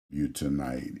You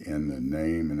tonight in the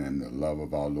name and in the love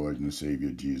of our Lord and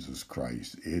Savior Jesus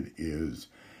Christ. It is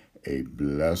a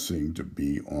blessing to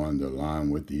be on the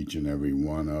line with each and every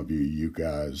one of you. You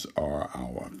guys are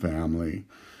our family,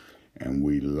 and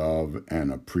we love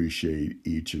and appreciate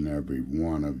each and every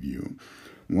one of you.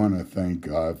 Want to thank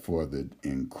God for the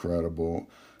incredible,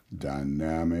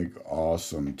 dynamic,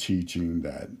 awesome teaching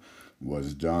that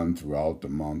was done throughout the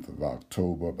month of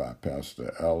October by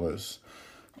Pastor Ellis.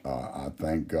 I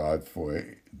thank God for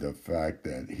the fact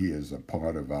that he is a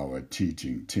part of our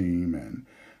teaching team, and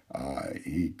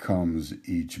he comes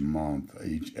each month,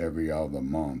 every other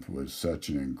month, with such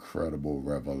an incredible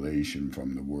revelation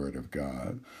from the Word of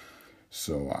God.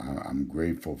 So I'm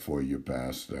grateful for you,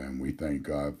 Pastor, and we thank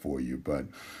God for you. But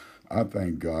I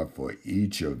thank God for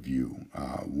each of you.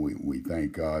 We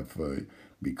thank God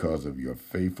because of your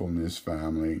faithfulness,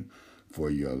 family,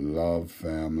 for your love,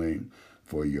 family,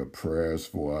 for your prayers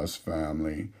for us,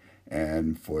 family,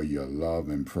 and for your love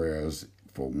and prayers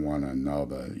for one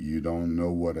another. You don't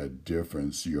know what a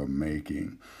difference you're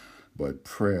making, but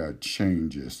prayer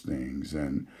changes things.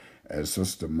 And as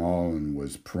Sister Marlon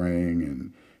was praying,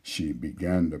 and she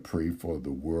began to pray for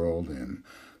the world and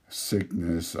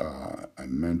sickness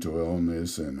and mental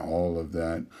illness and all of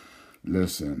that,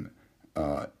 listen,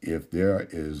 if there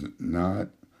is not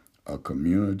a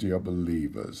community of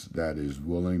believers that is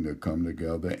willing to come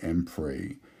together and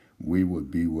pray, we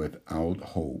would be without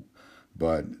hope.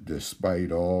 But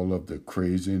despite all of the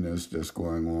craziness that's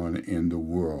going on in the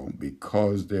world,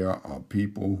 because there are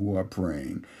people who are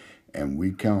praying, and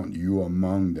we count you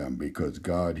among them because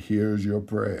God hears your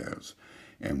prayers,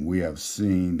 and we have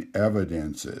seen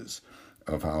evidences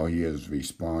of how he has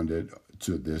responded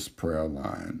to this prayer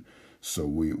line. So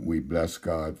we bless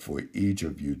God for each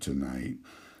of you tonight.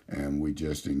 And we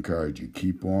just encourage you,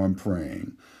 keep on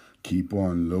praying. Keep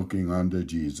on looking unto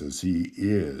Jesus. He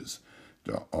is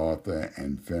the author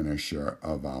and finisher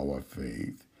of our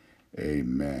faith.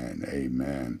 Amen.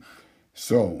 Amen.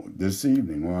 So this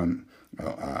evening,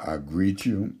 I greet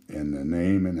you in the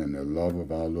name and in the love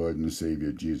of our Lord and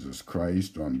Savior Jesus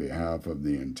Christ on behalf of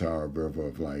the entire River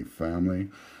of Life family.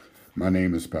 My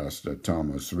name is Pastor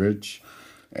Thomas Rich,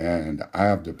 and I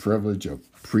have the privilege of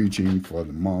preaching for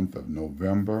the month of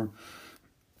November.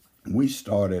 We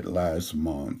started last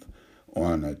month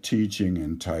on a teaching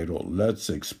entitled Let's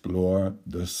Explore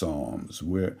the Psalms.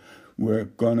 We're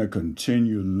going to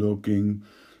continue looking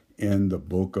in the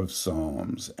book of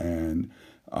Psalms, and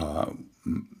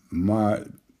my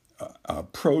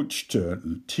approach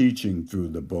to teaching through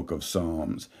the book of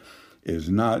Psalms is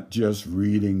not just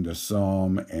reading the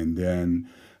psalm and then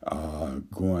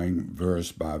going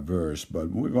verse by verse,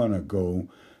 but we're going to go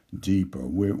deeper.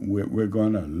 We're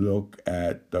going to look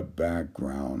at the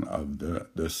background of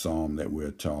the psalm that we're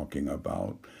talking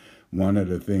about. One of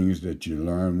the things that you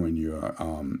learn when you're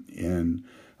in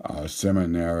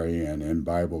seminary and in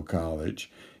Bible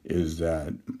college is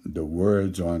that the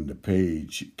words on the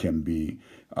page can be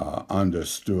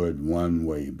understood one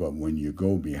way, but when you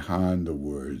go behind the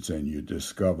words and you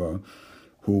discover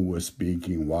who was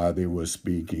speaking, why they were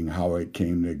speaking, how it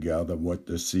came together, what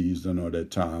the season or the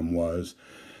time was,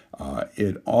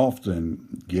 it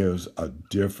often gives a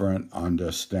different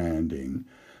understanding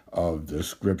of the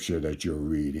scripture that you're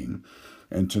reading.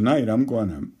 And tonight I'm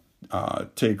going to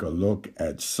take a look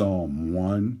at Psalm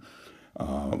 1.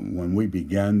 When we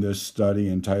began this study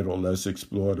entitled Let's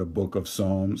Explore the Book of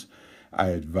Psalms,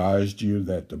 I advised you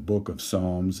that the book of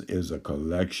Psalms is a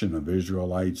collection of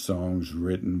Israelite songs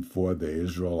written for the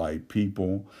Israelite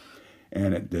people,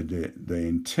 and the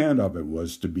intent of it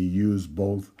was to be used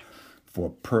both for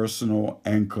personal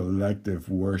and collective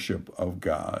worship of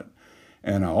God.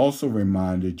 And I also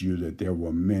reminded you that there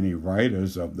were many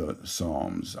writers of the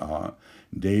Psalms.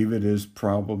 David is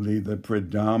probably the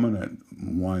predominant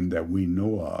one that we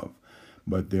know of,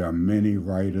 but there are many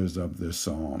writers of the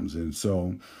Psalms. And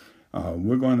so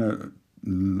we're going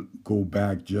to go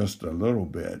back just a little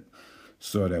bit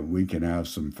so that we can have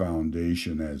some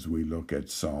foundation as we look at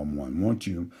Psalm 1. Won't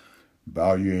you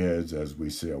bow your heads as we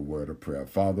say a word of prayer?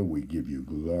 Father, we give you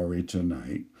glory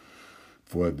tonight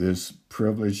for this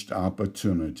privileged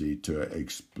opportunity to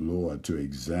explore, to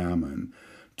examine,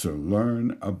 to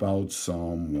learn about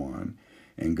Psalm 1.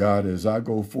 And God, as I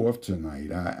go forth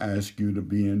tonight, I ask you to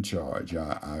be in charge.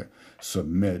 I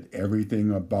submit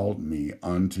everything about me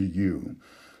unto you,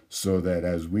 so that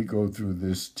as we go through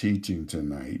this teaching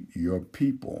tonight, your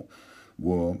people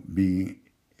will be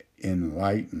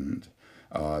enlightened.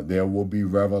 There will be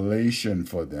revelation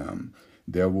for them.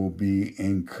 There will be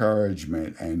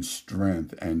encouragement and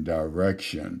strength and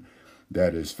direction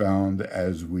that is found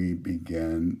as we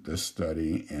begin the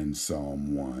study in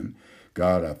Psalm 1.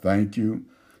 God, I thank you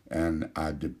and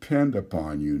I depend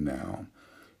upon you now.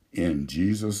 In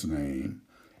Jesus' name,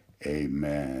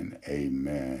 amen,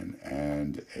 amen,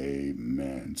 and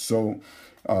amen. So,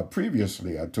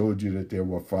 previously I told you that there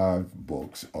were 5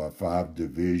 books or 5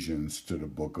 divisions to the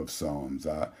book of Psalms.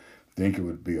 I think it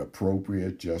would be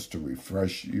appropriate just to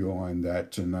refresh you on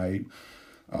that tonight.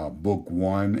 Book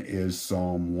 1 is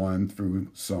Psalm 1 through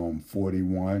Psalm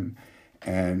 41,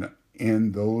 and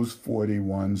in those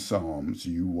 41 Psalms,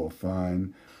 you will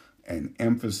find an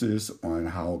emphasis on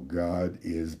how God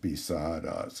is beside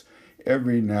us.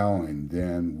 Every now and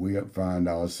then, we find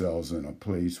ourselves in a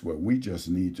place where we just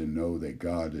need to know that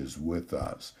God is with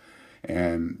us.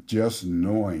 And just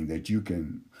knowing that you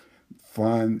can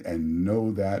find and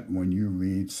know that when you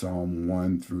read Psalm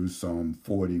 1 through Psalm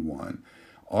 41,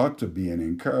 ought to be an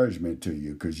encouragement to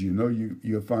you, because you know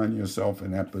you'll find yourself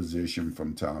in that position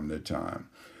from time to time.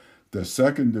 The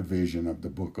second division of the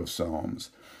book of Psalms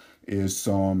is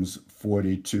Psalms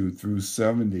 42 through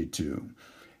 72.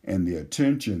 And the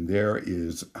attention there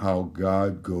is how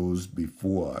God goes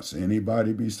before us.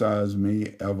 Anybody besides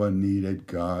me ever needed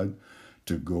God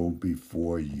to go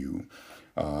before you?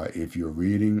 If you're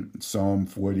reading Psalm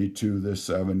 42 to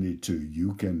 72,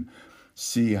 you can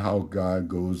see how God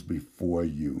goes before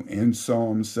you. In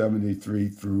Psalm 73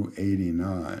 through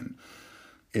 89,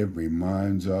 it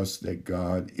reminds us that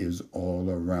God is all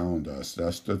around us.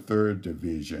 That's the third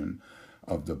division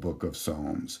of the book of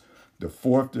Psalms. The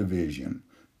fourth division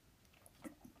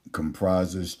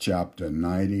comprises chapter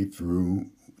 90 through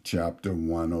chapter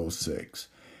 106,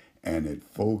 and it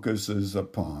focuses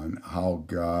upon how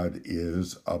God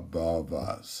is above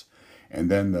us.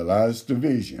 And then the last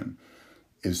division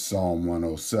is Psalm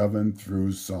 107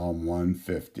 through Psalm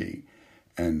 150,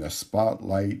 and the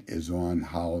spotlight is on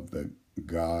how the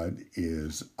God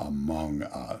is among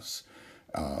us.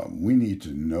 We need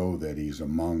to know that he's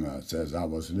among us. As I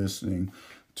was listening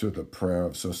to the prayer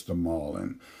of Sister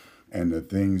Marlin and the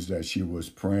things that she was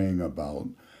praying about,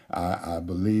 I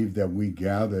believe that we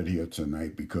gathered here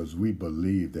tonight because we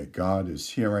believe that God is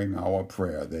hearing our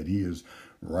prayer, that he is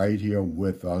right here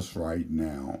with us right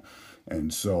now.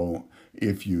 And so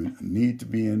if you need to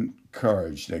be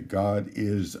encouraged that God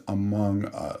is among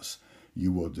us,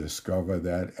 you will discover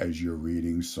that as you're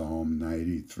reading Psalm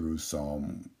 90 through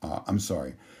Psalm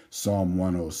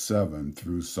 107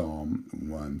 through Psalm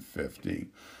 150.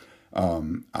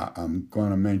 I'm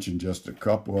going to mention just a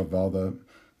couple of other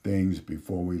things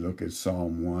before we look at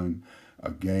Psalm 1.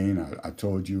 Again, I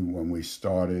told you when we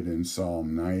started in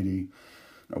Psalm 90,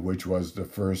 which was the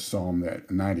first Psalm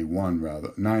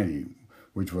 90,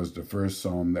 which was the first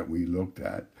Psalm that we looked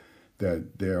at,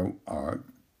 that there are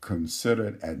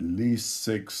considered at least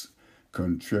 6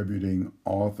 contributing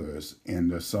authors in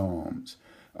the Psalms.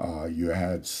 You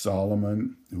had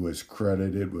Solomon, who is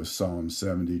credited with Psalm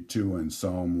 72 and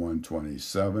Psalm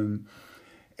 127.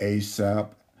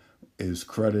 Asaph is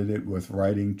credited with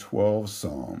writing 12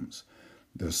 Psalms.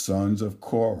 The sons of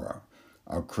Korah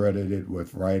are credited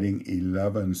with writing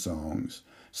 11 songs.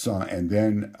 And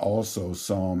then also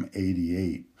Psalm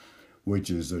 88,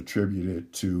 which is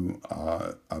attributed to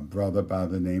a brother by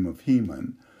the name of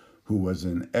Heman, who was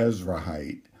an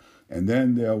Ezrahite. And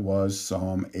then there was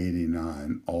Psalm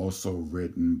 89, also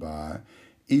written by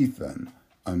Ethan,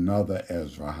 another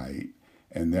Ezrahite,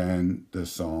 and then the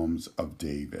Psalms of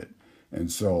David.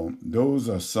 And so those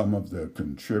are some of the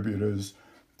contributors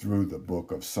through the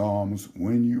book of Psalms.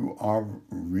 When you are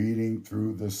reading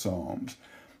through the Psalms,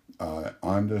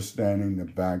 understanding the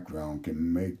background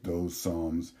can make those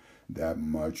Psalms that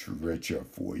much richer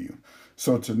for you.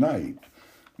 So tonight,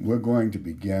 we're going to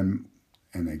begin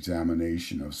an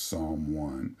examination of Psalm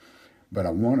 1. But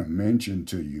I want to mention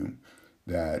to you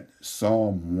that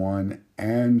Psalm 1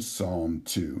 and Psalm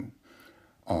 2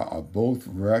 are both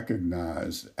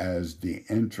recognized as the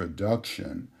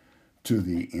introduction to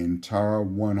the entire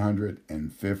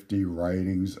 150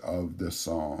 writings of the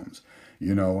Psalms.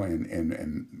 You know,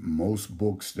 in most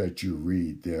books that you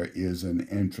read, there is an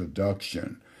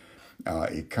introduction.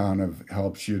 It kind of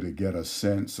helps you to get a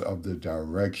sense of the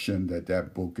direction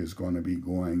that book is going to be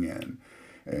going in.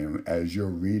 And as you're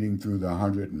reading through the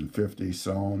 150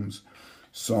 Psalms,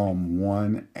 Psalm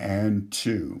 1 and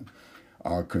 2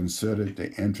 are considered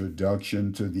the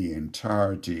introduction to the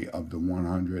entirety of the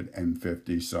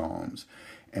 150 Psalms.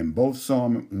 And both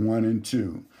Psalm 1 and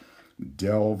 2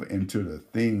 delve into the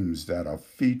themes that are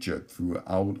featured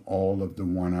throughout all of the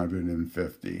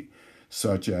 150,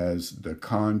 such as the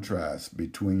contrast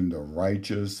between the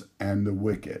righteous and the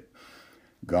wicked,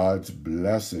 God's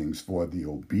blessings for the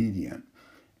obedient,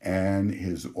 and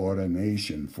his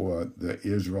ordination for the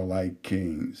Israelite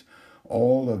kings.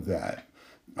 All of that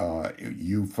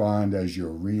you find as you're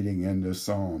reading in the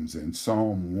Psalms. And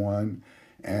Psalm 1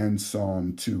 and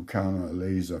Psalm 2 kind of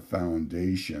lays a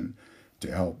foundation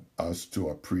to help us to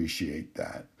appreciate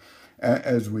that.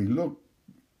 As we look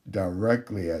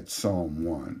directly at Psalm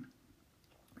 1,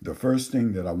 the first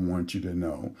thing that I want you to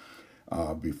know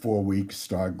before we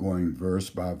start going verse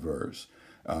by verse,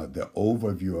 the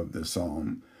overview of the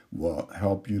psalm will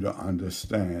help you to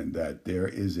understand that there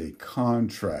is a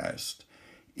contrast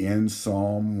in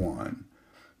Psalm 1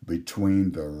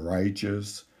 between the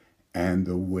righteous and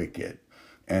the wicked.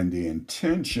 And the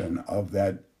intention of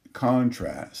that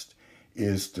contrast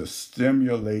is to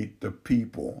stimulate the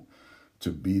people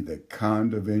to be the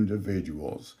kind of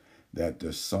individuals that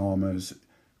the psalmist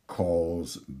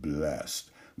calls blessed.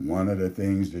 One of the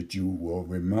things that you will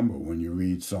remember when you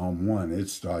read Psalm 1, it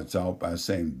starts out by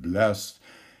saying blessed,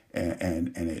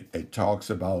 and it talks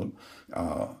about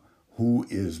who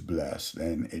is blessed,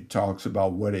 and it talks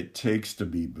about what it takes to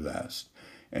be blessed.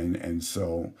 And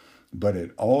so, but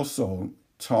it also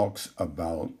talks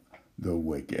about the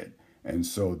wicked. And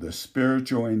so the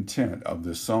spiritual intent of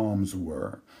the Psalms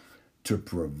were to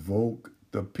provoke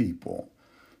the people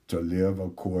to live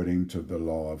according to the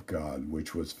law of God,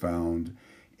 which was found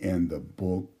in the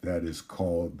book that is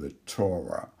called the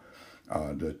Torah.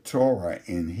 The Torah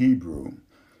in Hebrew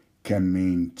can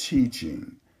mean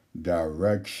teaching,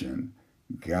 direction,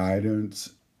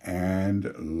 guidance,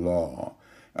 and law.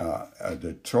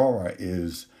 The Torah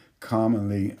is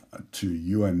commonly to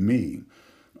you and me.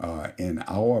 In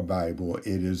our Bible,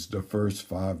 it is the first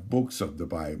 5 books of the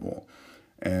Bible.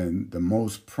 And the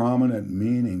most prominent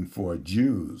meaning for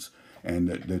Jews, and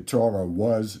the Torah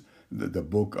was the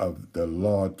book of the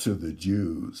law to the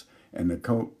Jews. And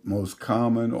the most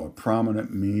common or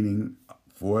prominent meaning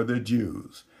for the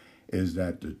Jews is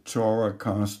that the Torah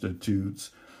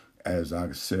constitutes, as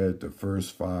I said, the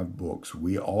first 5 books.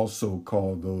 We also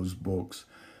call those books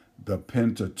the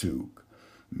Pentateuch,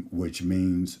 which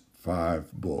means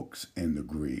 5 books in the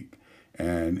Greek.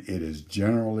 And it is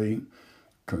generally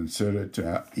considered to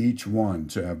have, each one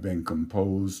to have been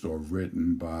composed or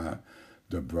written by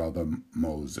the brother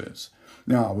Moses.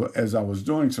 Now, as I was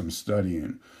doing some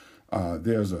studying,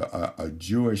 there's a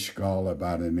Jewish scholar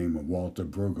by the name of Walter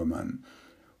Brueggemann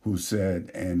who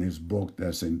said in his book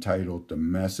that's entitled The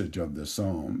Message of the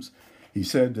Psalms, he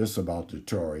said this about the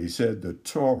Torah. He said the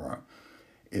Torah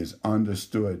is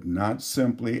understood not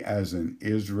simply as an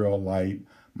Israelite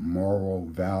moral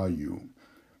value,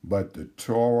 but the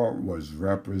Torah was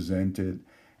represented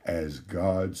as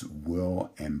God's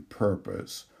will and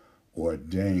purpose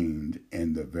ordained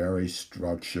in the very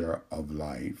structure of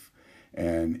life.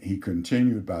 And he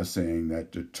continued by saying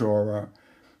that the Torah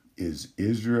is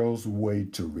Israel's way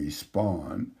to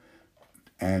respond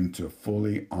and to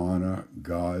fully honor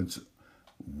God's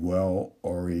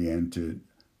well-oriented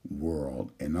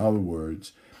world. In other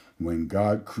words, when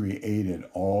God created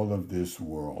all of this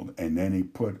world and then he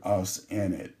put us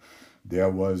in it, there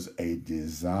was a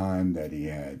design that he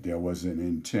had. There was an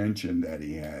intention that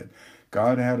he had.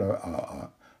 God had a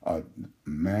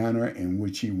manner in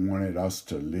which he wanted us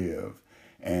to live.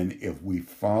 And if we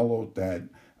followed that,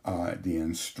 the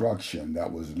instruction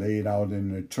that was laid out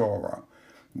in the Torah,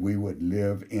 we would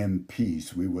live in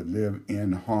peace. We would live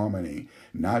in harmony,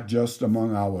 not just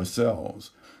among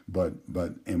ourselves, but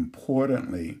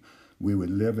importantly, we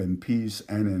would live in peace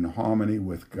and in harmony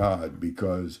with God,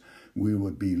 because we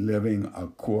would be living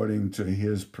according to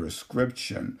his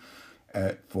prescription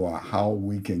for how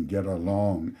we can get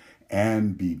along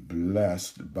and be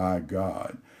blessed by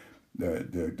God.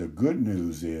 The good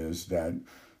news is that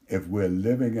if we're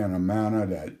living in a manner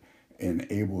that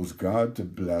enables God to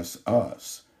bless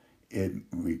us, it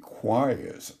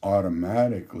requires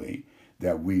automatically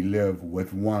that we live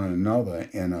with one another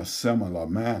in a similar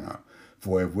manner.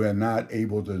 For if we're not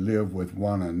able to live with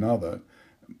one another,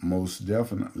 most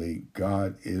definitely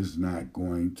God is not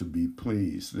going to be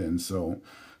pleased. And so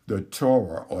the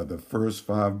Torah, or the first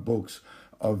 5 books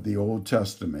of the Old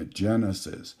Testament,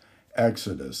 Genesis,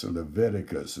 Exodus,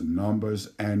 Leviticus, Numbers,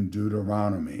 and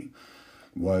Deuteronomy,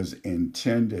 was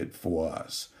intended for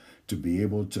us to be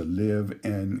able to live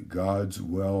in God's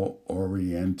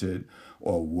well-oriented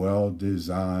or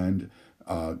well-designed,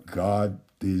 God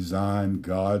designed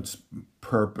God's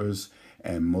purpose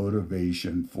and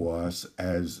motivation for us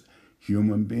as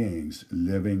human beings,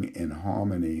 living in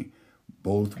harmony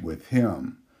both with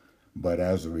him, but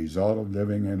as a result of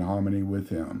living in harmony with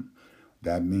him,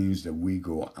 that means that we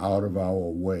go out of our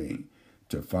way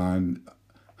to find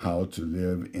how to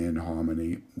live in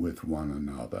harmony with one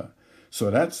another. So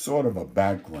that's sort of a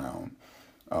background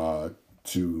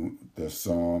to the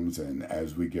Psalms, and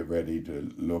as we get ready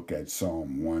to look at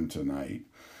Psalm 1 tonight.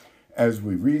 As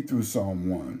we read through Psalm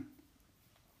 1,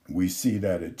 we see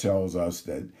that it tells us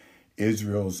that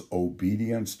Israel's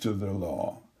obedience to the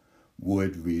law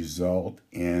would result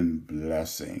in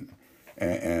blessing.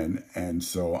 And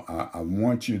so I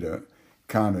want you to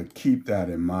kind of keep that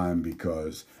in mind,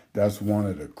 because that's one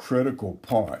of the critical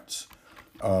parts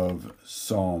of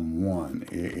Psalm 1.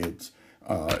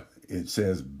 It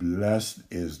says, blessed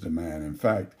is the man. In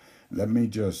fact, let me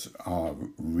just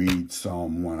read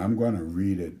Psalm 1. I'm going to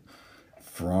read it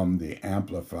from the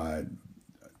Amplified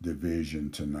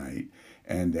division tonight.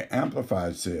 And the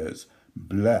Amplified says,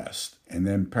 blessed, and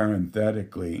then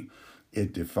parenthetically,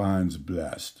 it defines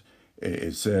blessed.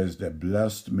 It says that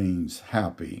blessed means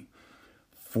happy,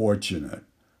 fortunate,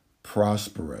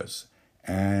 prosperous,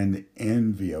 and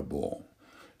enviable.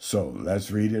 So let's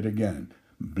read it again.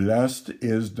 Blessed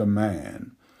is the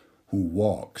man who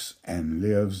walks and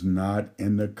lives not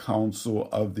in the counsel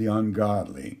of the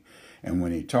ungodly. And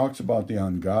when he talks about the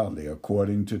ungodly,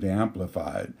 according to the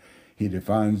Amplified, he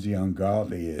defines the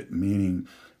ungodly, meaning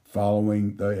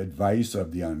following the advice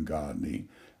of the ungodly,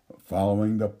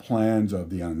 following the plans of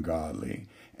the ungodly,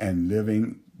 and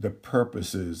living the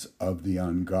purposes of the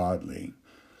ungodly.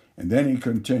 And then he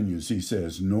continues, he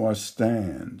says, nor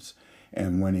stands.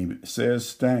 And when he says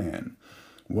stand,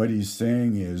 what he's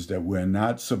saying is that we're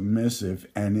not submissive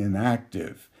and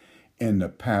inactive in the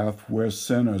path where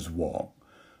sinners walk,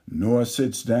 nor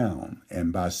sits down.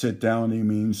 And by sit down, he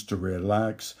means to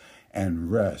relax and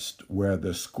rest where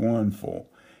the scornful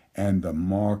and the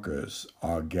mockers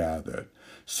are gathered.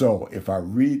 So if I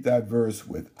read that verse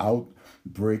without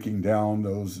breaking down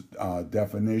those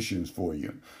definitions for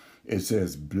you, it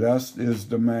says, blessed is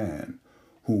the man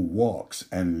who walks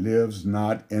and lives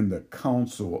not in the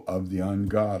counsel of the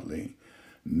ungodly,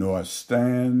 nor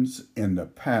stands in the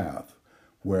path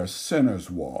where sinners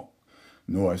walk,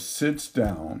 nor sits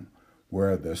down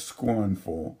where the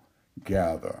scornful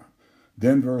gather.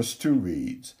 Then verse 2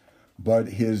 reads,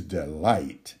 but his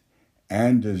delight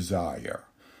and desire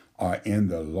are in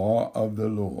the law of the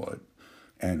Lord,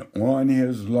 and on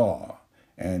his law,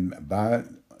 and by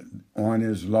on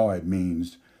his law it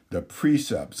means the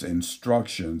precepts,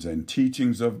 instructions, and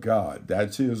teachings of God.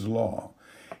 That's his law.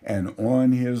 And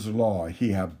on his law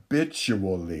he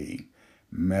habitually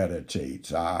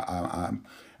meditates. I'm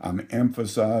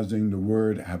emphasizing the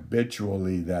word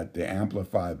habitually that the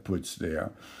Amplified puts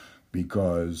there,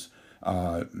 because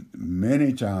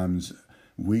many times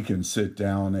we can sit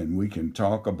down and we can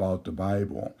talk about the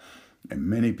Bible, and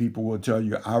many people will tell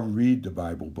you, I read the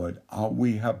Bible, but are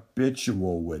we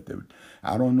habitual with it?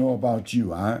 I don't know about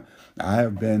you. I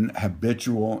have been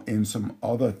habitual in some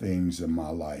other things in my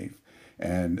life,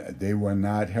 and they were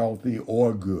not healthy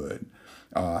or good.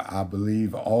 I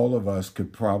believe all of us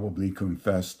could probably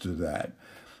confess to that.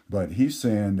 But he's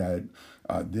saying that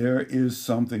there is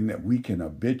something that we can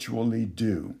habitually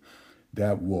do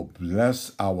that will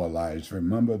bless our lives.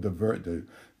 Remember, the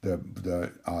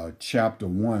chapter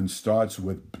 1 starts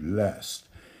with blessed.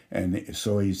 And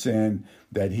so he's saying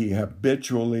that he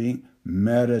habitually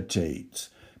meditates.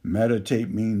 Meditate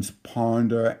means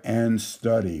ponder and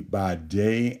study by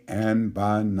day and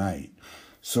by night.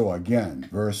 So again,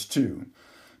 verse 2,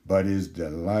 but his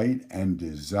delight and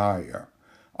desire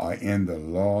are in the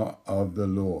law of the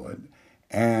Lord,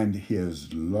 and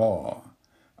his law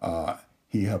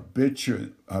he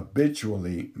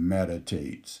habitually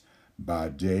meditates by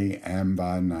day and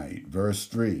by night. Verse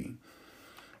 3,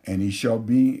 and he shall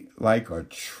be like a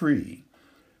tree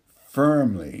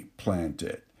firmly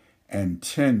planted and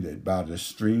tended by the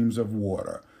streams of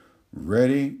water,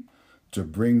 ready to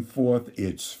bring forth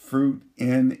its fruit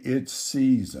in its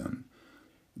season.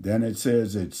 Then it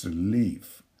says its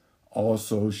leaf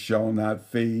also shall not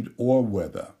fade or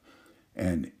wither,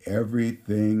 and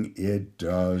everything it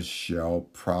does shall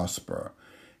prosper.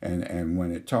 And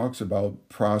when it talks about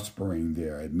prospering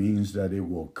there, it means that it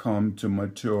will come to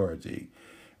maturity.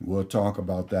 We'll talk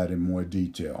about that in more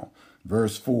detail.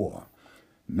 Verse 4,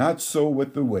 not so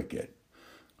with the wicked,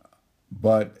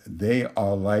 but they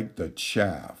are like the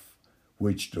chaff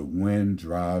which the wind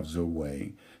drives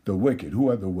away. The wicked,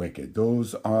 who are the wicked?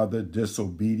 Those are the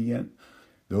disobedient.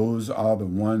 Those are the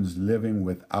ones living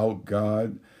without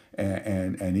God.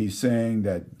 And he's saying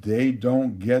that they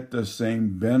don't get the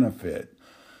same benefit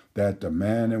that the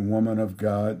man and woman of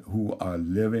God who are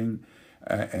living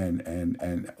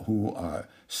and who are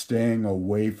staying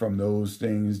away from those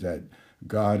things that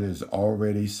God has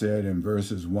already said in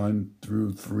verses 1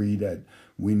 through 3 that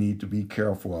we need to be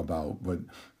careful about, but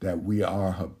that we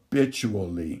are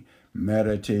habitually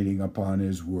meditating upon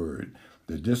his word.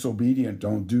 The disobedient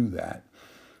don't do that.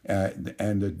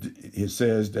 It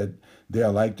says that they're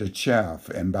like the chaff,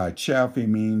 and by chaff he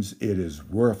means it is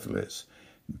worthless,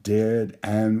 dead,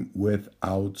 and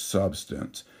without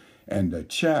substance. And the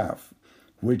chaff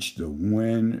which the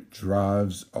wind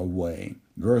drives away.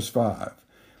 Verse 5,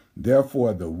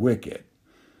 therefore the wicked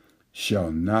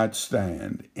shall not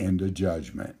stand in the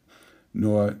judgment,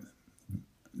 therefore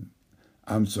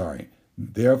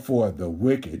the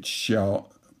wicked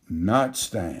shall not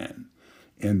stand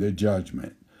in the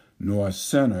judgment, nor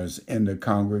sinners in the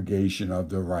congregation of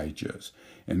the righteous.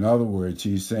 In other words,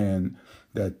 he's saying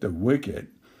that the wicked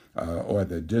or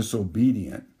the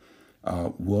disobedient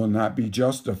will not be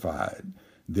justified.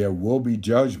 There will be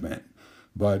judgment,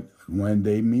 but when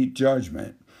they meet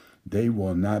judgment, they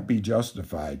will not be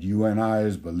justified. You and I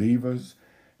as believers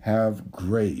have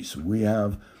grace. We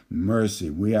have mercy.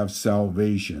 We have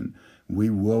salvation. We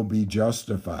will be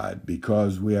justified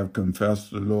because we have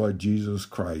confessed the Lord Jesus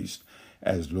Christ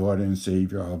as Lord and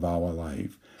Savior of our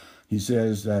life. He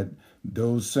says that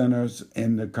those sinners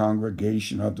in the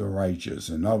congregation of the righteous,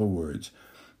 in other words,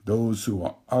 those who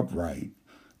are upright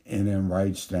and in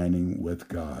right standing with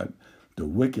God, the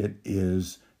wicked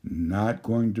is not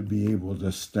going to be able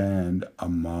to stand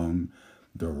among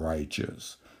the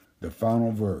righteous. The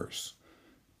final verse,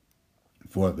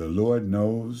 for the Lord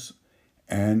knows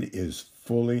and is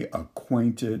fully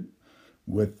acquainted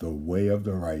with the way of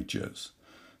the righteous,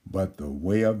 but the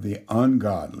way of the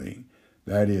ungodly,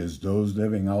 that is, those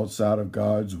living outside of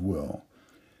God's will,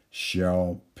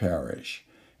 shall perish.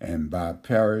 And by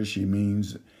perish, he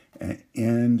means an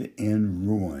end in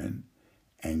ruin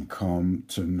and come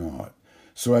to naught.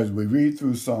 So as we read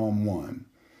through Psalm 1,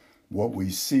 what we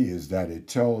see is that it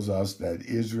tells us that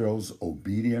Israel's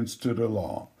obedience to the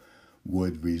law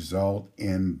would result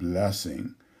in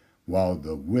blessing, while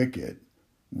the wicked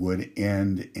would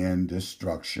end in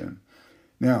destruction.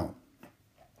 Now,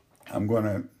 I'm going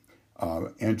to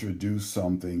introduce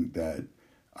something that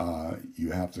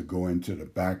you have to go into the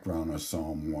background of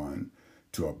Psalm 1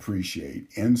 to appreciate.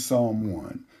 In Psalm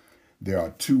 1, there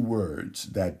are two words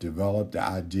that develop the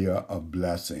idea of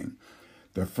blessing.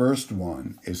 The first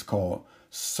one is called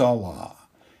Salah,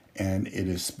 and it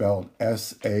is spelled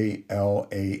S-A-L-A-H,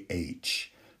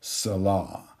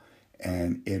 Salah,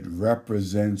 and it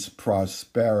represents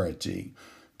prosperity.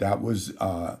 That was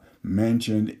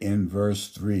mentioned in verse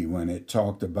 3 when it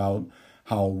talked about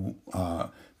how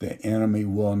the enemy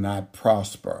will not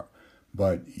prosper,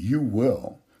 but you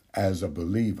will as a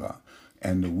believer.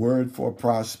 And the word for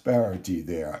prosperity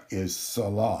there is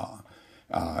Salah.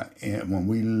 And when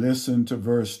we listen to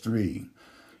verse 3,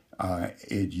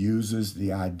 it uses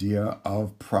the idea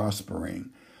of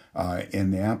prospering. In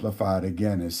the Amplified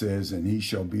again, it says, and he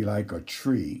shall be like a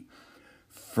tree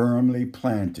firmly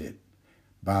planted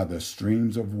by the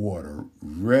streams of water,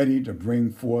 ready to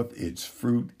bring forth its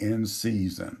fruit in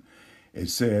season. It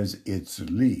says, its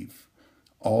leaf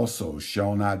also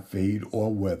shall not fade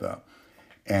or wither,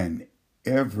 and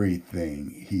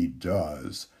everything he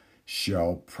does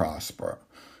shall prosper.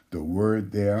 The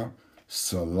word there,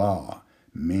 Salah,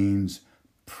 means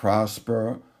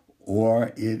prosper,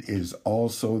 or it is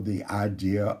also the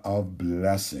idea of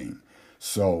blessing.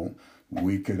 So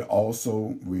we could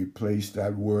also replace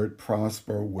that word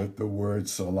prosper with the word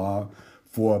Salah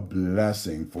for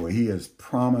blessing, for he is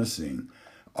promising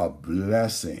a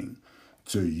blessing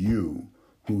to you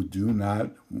who do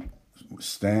not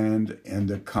stand in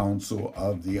the counsel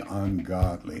of the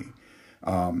ungodly.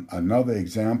 Another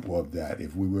example of that,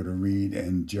 if we were to read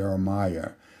in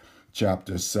Jeremiah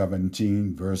chapter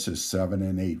 17, verses 7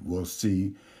 and 8, we'll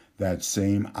see that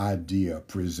same idea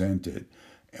presented.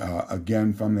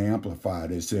 Again, from the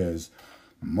Amplified, it says,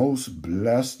 most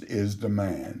blessed is the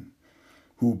man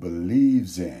who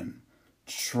believes in,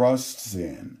 trusts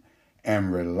in,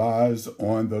 and relies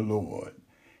on the Lord,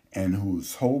 and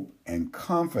whose hope and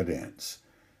confidence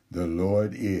the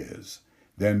Lord is.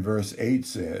 Then verse 8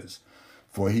 says,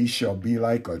 for he shall be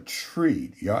like a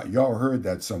tree. Y'all heard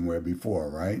that somewhere before,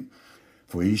 right?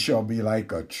 For he shall be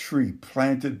like a tree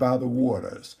planted by the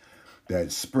waters,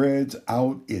 that spreads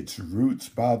out its roots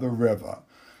by the river,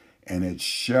 and it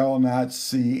shall not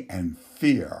see and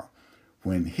fear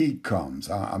when heat comes.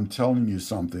 I'm telling you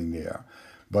something there.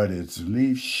 But its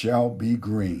leaf shall be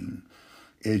green.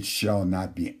 It shall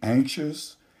not be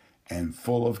anxious and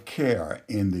full of care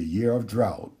in the year of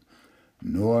drought,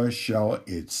 nor shall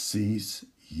it cease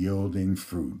yielding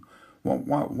fruit. Well,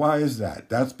 why is that?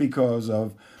 That's because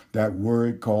of that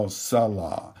word called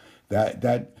Salah,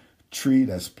 that tree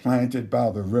that's planted by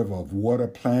the river of water,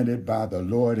 planted by the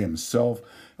Lord himself,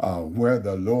 where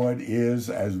the Lord is,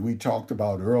 as we talked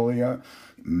about earlier,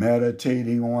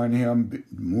 meditating on him,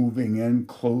 moving in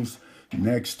close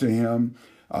next to him.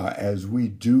 As we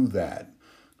do that,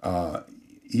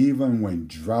 even when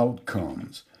drought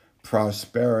comes,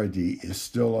 prosperity is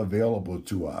still available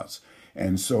to us.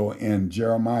 And so in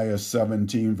Jeremiah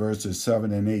 17, verses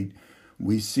 7 and 8,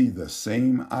 we see the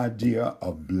same idea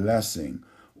of blessing,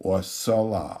 or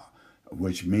salah,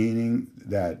 which meaning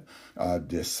that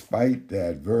despite the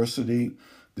adversity,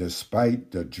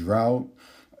 despite the drought,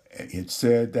 it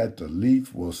said that the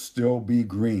leaf will still be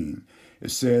green.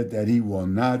 It said that he will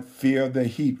not fear the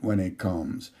heat when it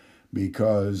comes,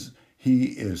 because he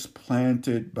is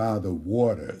planted by the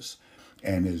waters,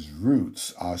 and his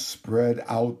roots are spread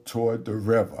out toward the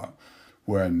river,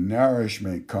 where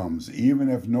nourishment comes. Even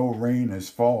if no rain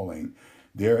is falling,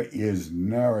 there is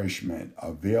nourishment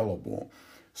available,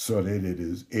 so that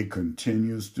it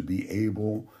continues to be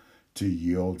able to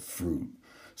yield fruit.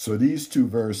 So these two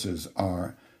verses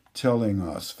are telling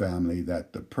us, family,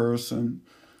 that the person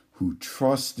who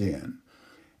trusts in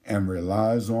and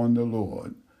relies on the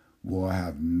Lord will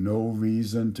have no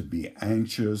reason to be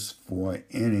anxious for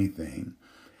anything,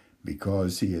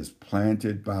 because he is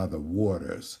planted by the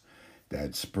waters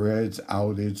that spreads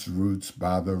out its roots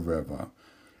by the river,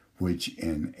 which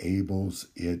enables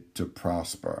it to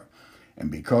prosper.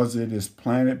 And because it is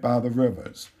planted by the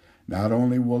rivers, not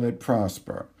only will it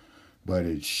prosper, but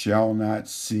it shall not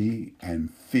see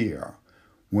and fear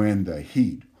when the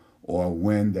heat or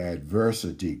when the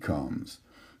adversity comes,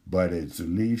 but its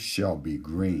leaf shall be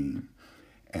green,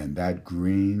 and that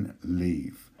green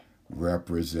leaf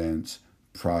represents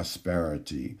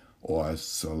prosperity, or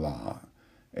salah.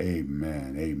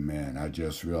 Amen, amen. I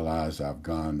just realized I've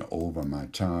gone over my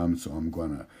time, so I'm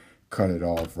going to cut it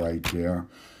off right there.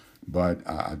 But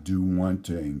I do want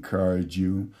to encourage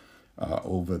you,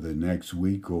 over the next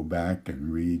week, go back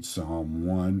and read Psalm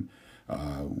 1.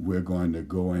 We're going to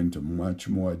go into much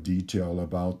more detail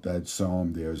about that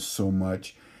psalm. There's so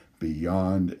much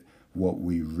beyond what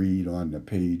we read on the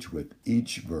page with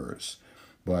each verse.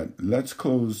 But let's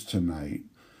close tonight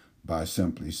by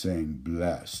simply saying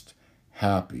blessed,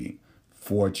 happy,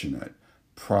 fortunate,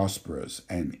 prosperous,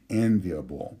 and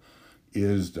enviable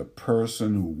is the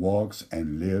person who walks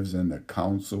and lives not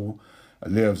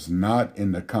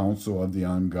in the counsel of the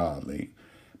ungodly,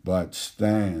 but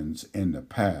stands in the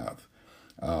path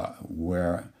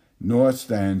nor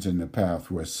stands in the path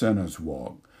where sinners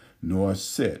walk, nor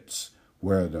sits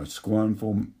where the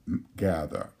scornful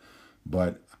gather.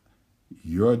 But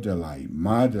your delight,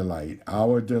 my delight,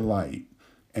 our delight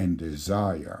and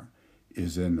desire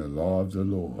is in the law of the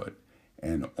Lord,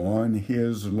 and on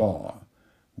his law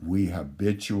we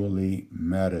habitually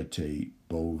meditate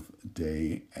both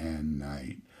day and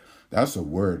night. That's a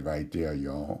word right there,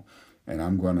 y'all. And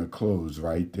I'm going to close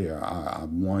right there. I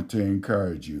want to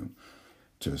encourage you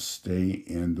to stay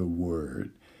in the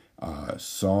Word.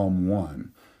 Psalm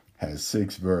 1 has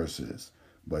 6 verses,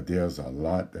 but there's a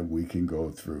lot that we can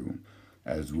go through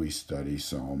as we study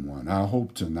Psalm 1. I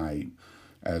hope tonight,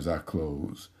 as I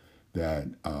close, that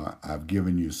I've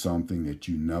given you something that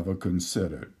you never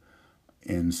considered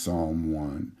in Psalm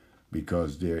 1,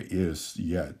 because there is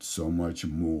yet so much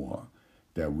more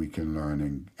that we can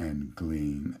learn and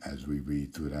glean as we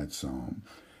read through that psalm.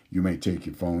 You may take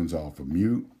your phones off of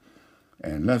mute,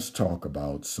 and let's talk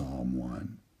about Psalm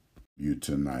 1. You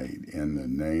tonight, in the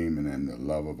name and in the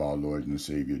love of our Lord and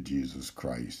Savior Jesus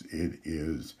Christ. It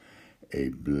is a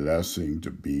blessing to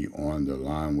be on the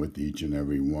line with each and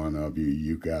every one of you.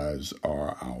 You guys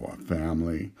are our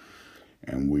family,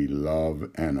 and we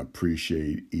love and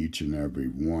appreciate each and every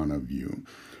one of you.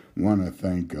 I want to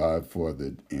thank God for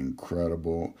the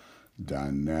incredible,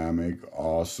 dynamic,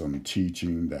 awesome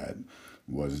teaching that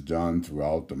was done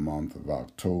throughout the month of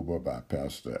October by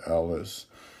Pastor Ellis.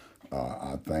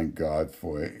 I thank God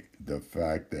for the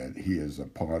fact that he is a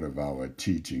part of our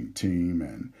teaching team,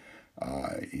 and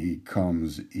he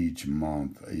comes each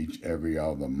month, every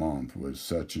other month, with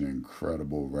such an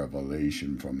incredible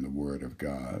revelation from the Word of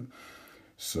God.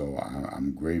 So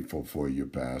I'm grateful for you,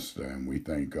 Pastor, and we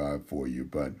thank God for you.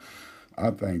 But I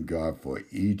thank God for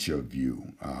each of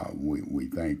you. We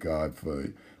thank God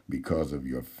because of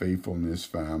your faithfulness,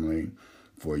 family,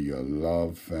 for your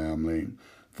love, family,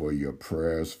 for your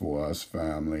prayers for us,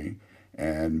 family,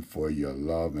 and for your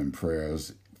love and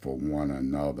prayers for one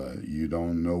another. You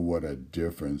don't know what a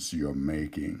difference you're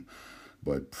making,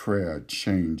 but prayer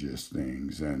changes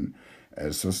things. And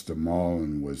as Sister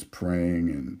Marlon was praying,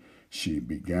 and she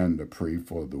began to pray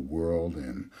for the world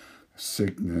and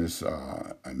sickness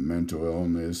and mental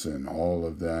illness and all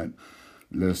of that.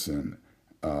 Listen,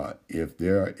 if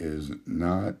there is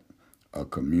not a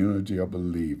community of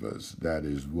believers that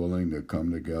is willing to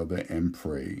come together and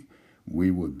pray,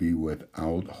 we would be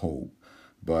without hope.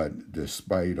 But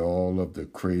despite all of the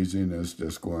craziness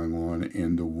that's going on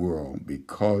in the world,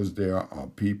 because there are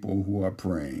people who are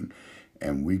praying,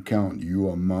 and we count you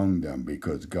among them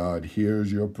because God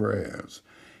hears your prayers,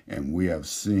 and we have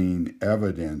seen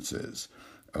evidences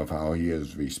of how he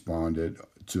has responded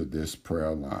to this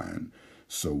prayer line.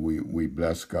 So we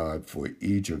bless God for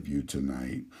each of you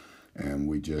tonight, and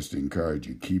we just encourage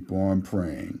you, keep on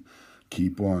praying,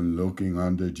 keep on looking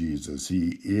unto Jesus.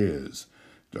 He is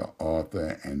the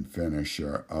author and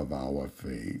finisher of our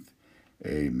faith.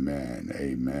 Amen.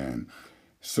 Amen.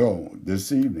 So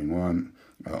this evening,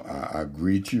 I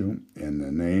greet you in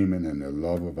the name and in the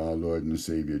love of our Lord and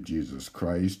Savior Jesus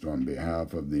Christ on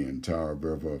behalf of the entire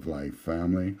River of Life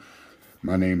family.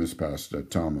 My name is Pastor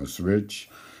Thomas Rich,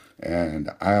 and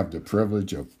I have the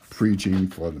privilege of preaching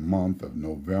for the month of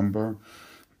November.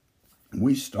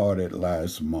 We started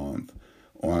last month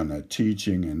on a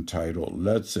teaching entitled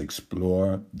Let's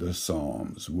Explore the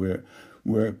Psalms. We're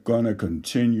going to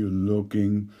continue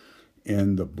looking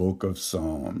in the book of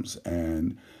Psalms,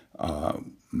 and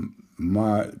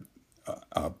my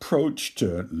approach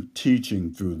to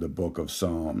teaching through the book of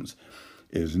Psalms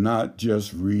is not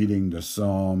just reading the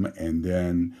psalm and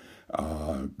then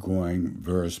going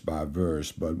verse by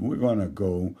verse, but we're going to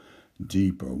go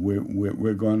deeper.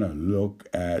 We're going to look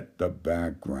at the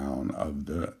background of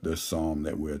the psalm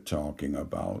that we're talking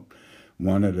about.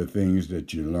 One of the things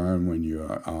that you learn when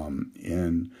you're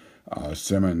in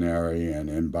seminary and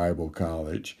in Bible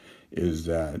college is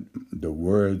that the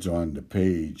words on the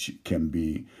page can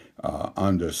be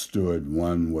understood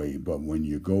one way, but when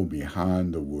you go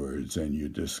behind the words and you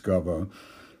discover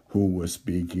who was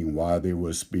speaking, why they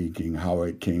were speaking, how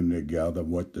it came together,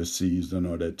 what the season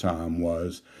or the time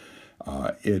was,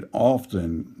 it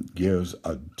often gives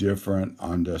a different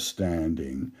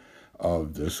understanding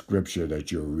of the scripture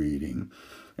that you're reading.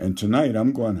 And tonight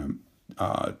I'm going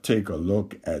to take a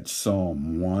look at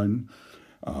Psalm 1.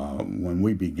 When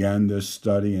we began this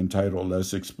study entitled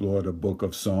Let's Explore the Book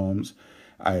of Psalms,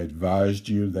 I advised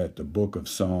you that the book of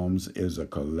Psalms is a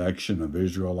collection of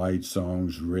Israelite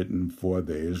songs written for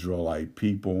the Israelite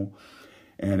people,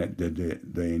 and the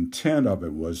intent of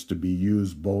it was to be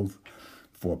used both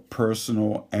for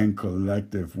personal and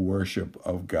collective worship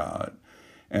of God.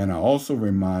 And I also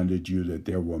reminded you that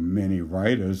there were many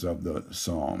writers of the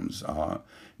Psalms.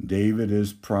 David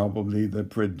is probably the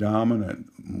predominant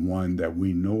one that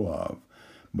we know of,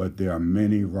 but there are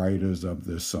many writers of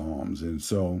the Psalms. And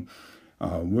so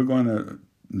we're going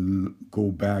to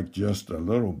go back just a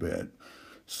little bit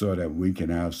so that we can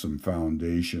have some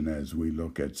foundation as we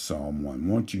look at Psalm 1.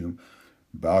 Won't you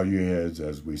bow your heads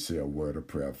as we say a word of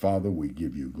prayer? Father, we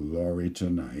give you glory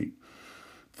tonight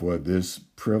for this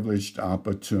privileged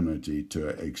opportunity to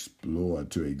explore,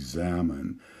 to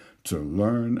examine, to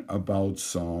learn about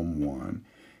Psalm 1.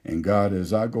 And God,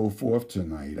 as I go forth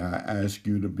tonight, I ask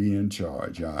you to be in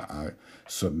charge. I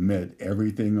submit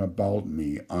everything about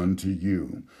me unto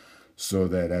you, so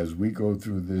that as we go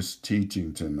through this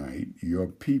teaching tonight, your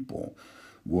people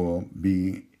will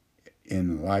be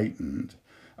enlightened.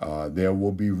 There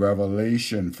will be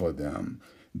revelation for them.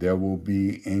 There will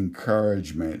be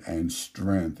encouragement and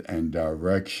strength and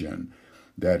direction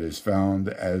that is found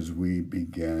as we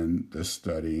begin the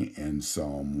study in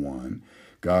Psalm 1.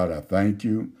 God, I thank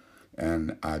you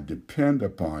and I depend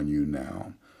upon you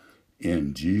now.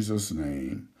 In Jesus'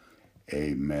 name,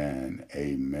 amen,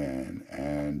 amen,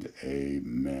 and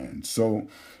amen. So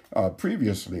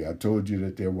previously I told you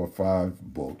that there were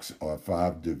 5 books or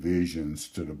 5 divisions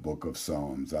to the book of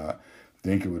Psalms. I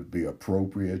think it would be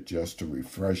appropriate just to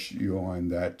refresh you on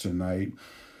that tonight.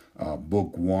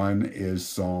 Book 1 is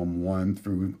Psalm 1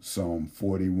 through Psalm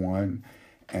 41,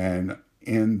 and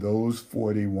in those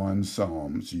 41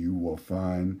 Psalms you will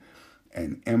find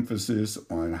an emphasis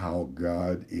on how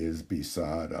God is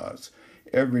beside us.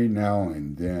 Every now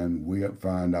and then we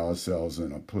find ourselves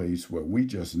in a place where we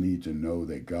just need to know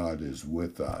that God is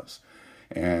with us.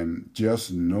 And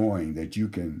just knowing that you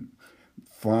can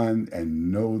find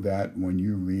and know that when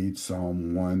you read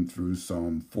Psalm 1 through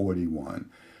Psalm 41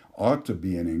 ought to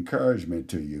be an encouragement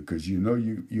to you, because you know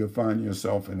you'll find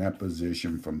yourself in that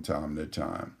position from time to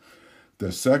time.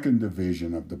 The second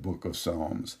division of the book of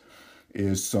Psalms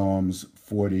is Psalms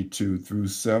 42 through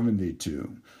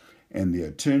 72. And the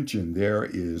attention there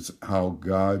is how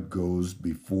God goes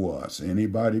before us.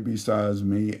 Anybody besides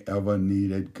me ever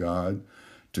needed God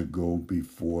to go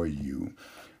before you?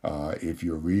 If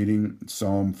you're reading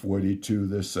Psalm 42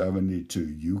 to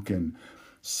 72, you can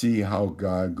See how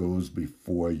God goes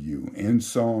before you. In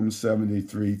Psalm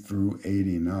 73 through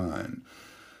 89,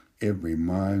 it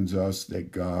reminds us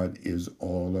that God is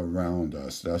all around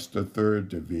us. That's the third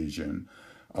division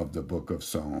of the book of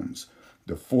Psalms.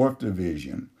 The fourth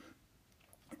division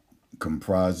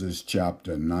comprises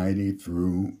chapter 90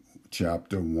 through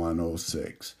chapter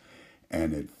 106,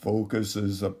 and it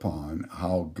focuses upon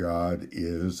how God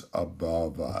is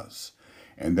above us.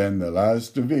 And then the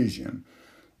last division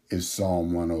is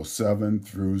Psalm 107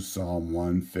 through Psalm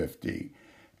 150,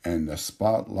 and the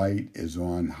spotlight is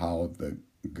on how the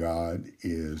God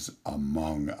is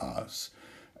among us.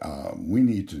 We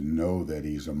need to know that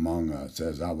he's among us.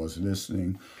 As I was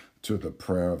listening to the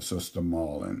prayer of Sister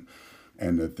Marlin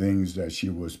and the things that she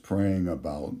was praying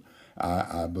about,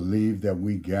 I believe that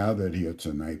we gathered here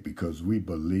tonight because we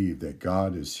believe that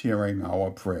God is hearing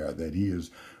our prayer, that he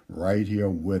is right here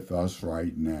with us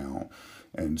right now.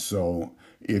 And so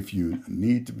if you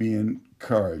need to be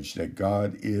encouraged that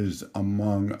God is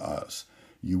among us,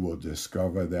 you will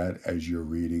discover that as you're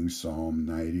reading Psalm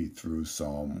 90 through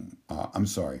Psalm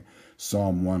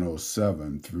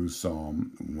 107 through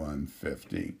Psalm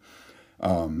 150.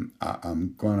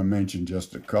 I'm going to mention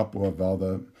just a couple of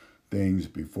other things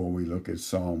before we look at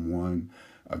Psalm 1.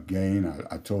 Again,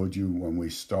 I told you when we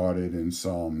started in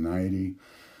Psalm 90,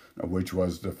 which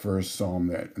was the first Psalm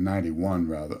that,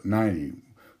 90,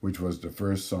 which was the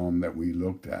first Psalm that we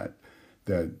looked at,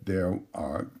 that there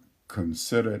are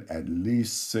considered at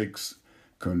least 6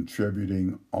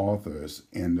 contributing authors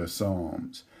in the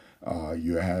Psalms.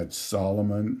 You had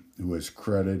Solomon, who is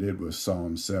credited with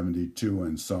Psalm 72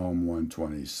 and Psalm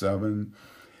 127.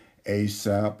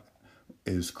 Asaph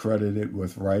is credited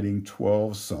with writing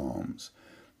 12 Psalms.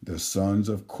 The sons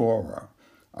of Korah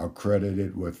are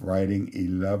credited with writing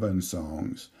 11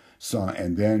 songs.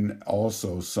 And then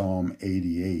also Psalm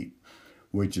 88,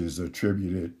 which is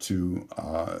attributed to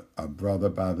a brother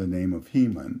by the name of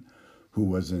Heman, who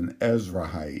was an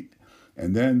Ezrahite.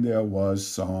 And then there was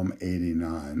Psalm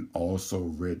 89, also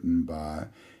written by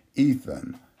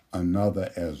Ethan,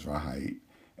 another Ezrahite,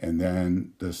 and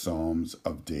then the Psalms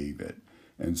of David.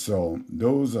 And so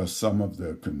those are some of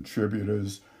the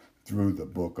contributors through the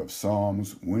book of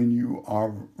Psalms. When you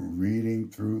are reading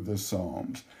through the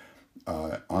Psalms,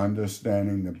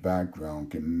 understanding the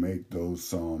background can make those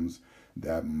Psalms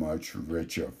that much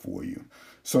richer for you.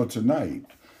 So tonight,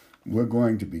 we're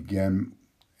going to begin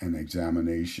an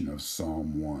examination of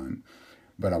Psalm 1.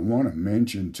 But I want to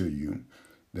mention to you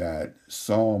that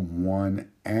Psalm 1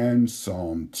 and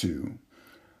Psalm 2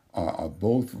 are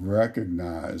both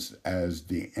recognized as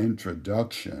the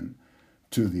introduction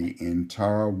to the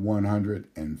entire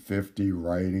 150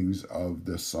 writings of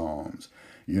the Psalms.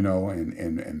 You know,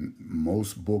 in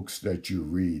most books that you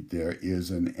read, there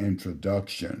is an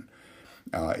introduction.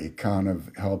 It kind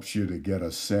of helps you to get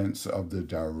a sense of the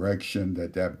direction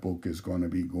that book is going to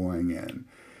be going in.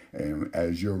 And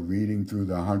as you're reading through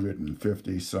the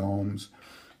 150 Psalms,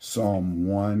 Psalm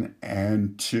 1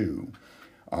 and 2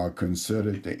 are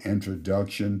considered the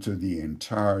introduction to the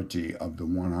entirety of the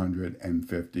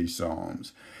 150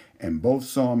 Psalms. And both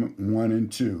Psalm 1 and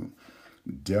 2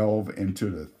 delve into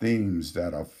the themes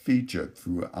that are featured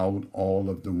throughout all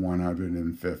of the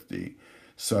 150,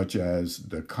 such as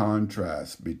the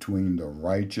contrast between the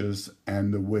righteous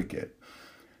and the wicked,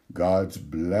 God's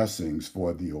blessings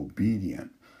for the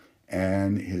obedient,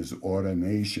 and his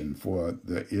ordination for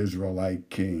the Israelite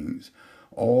kings.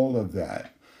 All of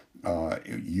that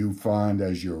you find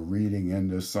as you're reading in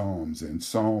the Psalms. And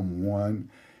Psalm 1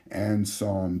 and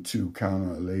Psalm 2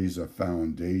 kind of lays a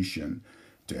foundation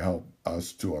to help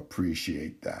us to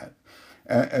appreciate that.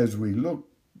 As we look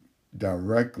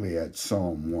directly at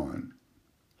Psalm 1,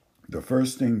 the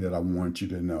first thing that I want you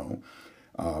to know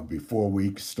before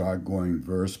we start going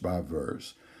verse by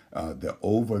verse, the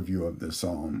overview of the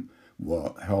psalm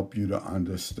will help you to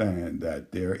understand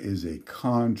that there is a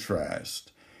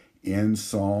contrast in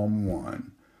Psalm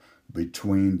 1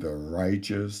 between the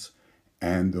righteous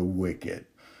and the wicked.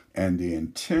 And the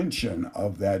intention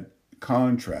of that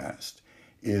contrast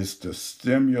is to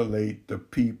stimulate the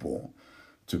people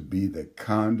to be the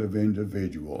kind of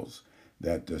individuals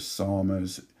that the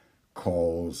psalmist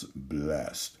calls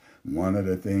blessed. One of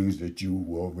the things that you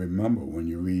will remember when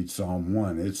you read Psalm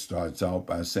 1, it starts out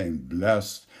by saying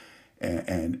blessed,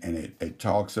 and it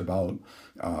talks about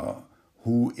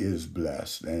who is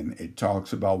blessed, and it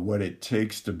talks about what it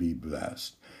takes to be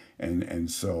blessed.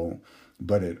 And so,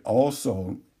 but it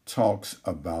also talks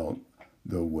about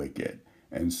the wicked.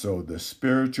 And so the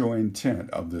spiritual intent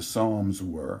of the Psalms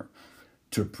were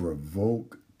to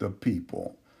provoke the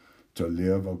people to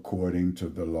live according to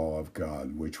the law of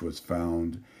God, which was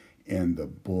found in the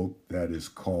book that is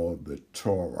called the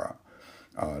Torah.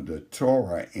 The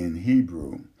Torah in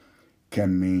Hebrew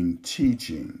can mean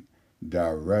teaching,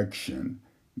 direction,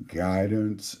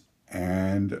 guidance,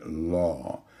 and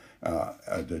law.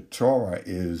 The Torah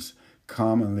is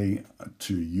commonly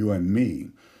to you and me.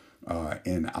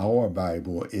 In our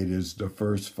Bible, it is the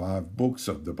first 5 books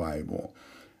of the Bible.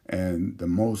 And the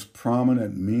most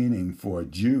prominent meaning for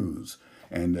Jews,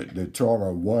 and the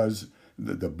Torah was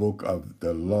the book of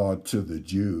the law to the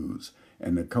Jews.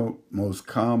 And the most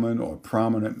common or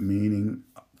prominent meaning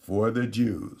for the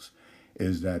Jews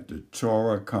is that the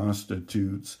Torah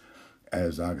constitutes,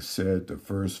 as I said, the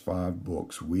first 5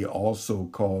 books. We also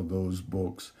call those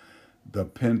books the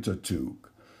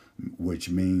Pentateuch, which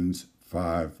means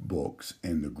 5 books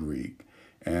in the Greek.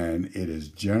 And it is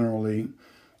generally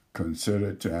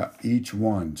considered to have, each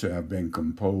one to have been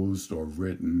composed or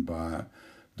written by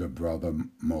the brother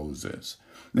Moses.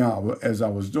 Now, as I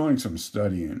was doing some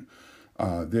studying,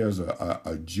 there's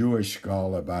a Jewish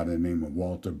scholar by the name of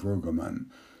Walter Brueggemann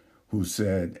who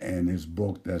said in his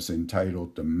book that's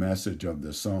entitled The Message of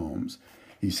the Psalms,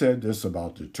 he said this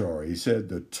about the Torah. He said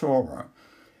the Torah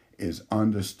is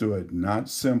understood not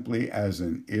simply as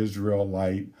an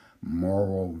Israelite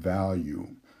moral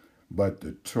value, but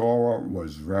the Torah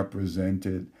was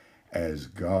represented as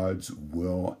God's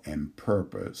will and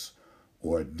purpose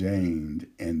ordained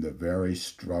in the very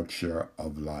structure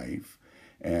of life.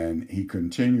 And he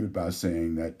continued by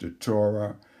saying that the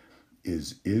Torah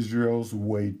is Israel's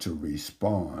way to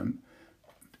respond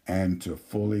and to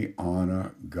fully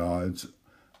honor God's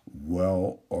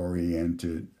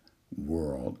well-oriented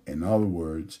world. In other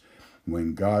words,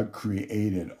 when God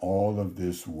created all of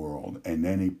this world and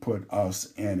then he put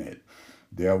us in it,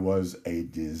 there was a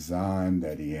design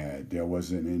that he had. There was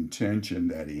an intention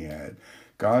that he had.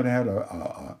 God had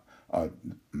a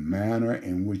manner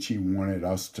in which he wanted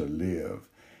us to live.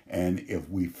 And if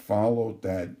we followed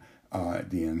that,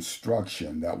 the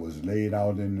instruction that was laid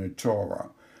out in the Torah,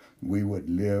 we would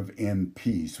live in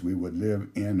peace. We would live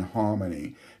in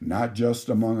harmony, not just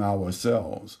among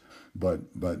ourselves, but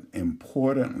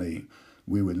importantly,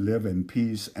 we would live in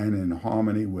peace and in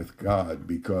harmony with God,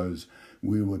 because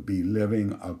we would be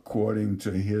living according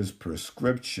to his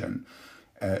prescription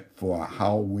for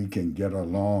how we can get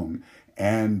along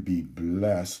and be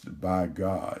blessed by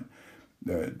God.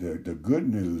 The good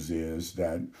news is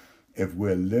that if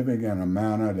we're living in a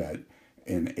manner that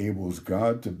enables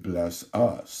God to bless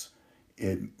us,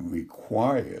 it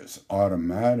requires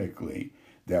automatically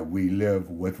that we live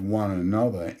with one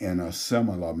another in a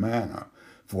similar manner.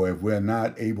 For if we're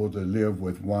not able to live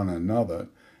with one another,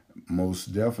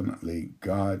 most definitely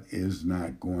God is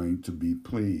not going to be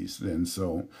pleased. And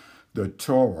so the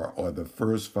Torah, or the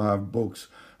first 5 books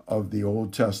of the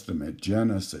Old Testament,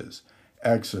 Genesis,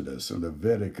 Exodus,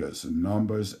 Leviticus,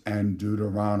 Numbers, and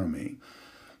Deuteronomy,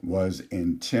 was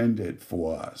intended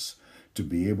for us to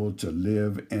be able to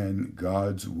live in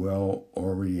God's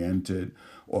well-oriented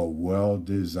or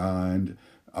well-designed,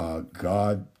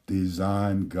 God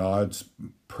designed God's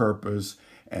purpose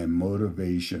and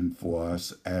motivation for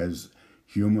us as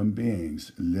human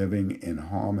beings, living in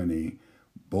harmony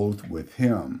both with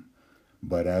him,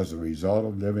 but as a result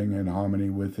of living in harmony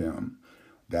with him,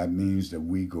 that means that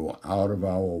we go out of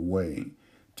our way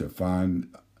to find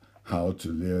how to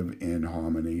live in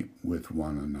harmony with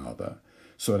one another.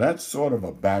 So that's sort of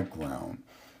a background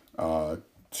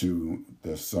to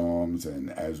the Psalms, and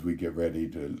as we get ready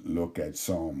to look at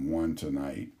Psalm 1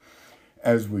 tonight.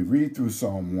 As we read through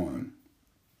Psalm 1,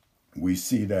 we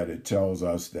see that it tells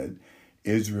us that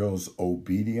Israel's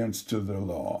obedience to the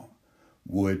law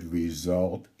would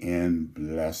result in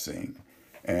blessing.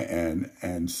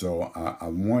 And so I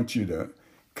want you to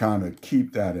kind of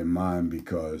keep that in mind,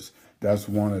 because that's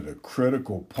one of the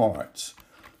critical parts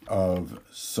of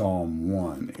Psalm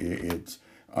 1.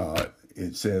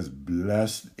 It says,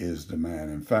 blessed is the man.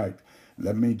 In fact,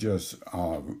 let me just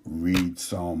read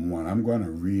Psalm 1. I'm going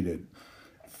to read it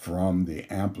from the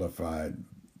Amplified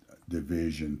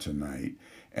division tonight.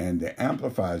 And the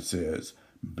Amplified says,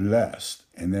 blessed,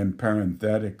 and then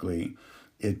parenthetically,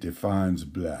 it defines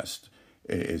blessed.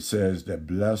 It says that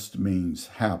blessed means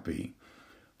happy,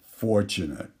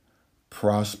 fortunate,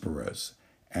 prosperous,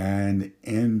 and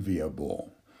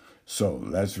enviable. So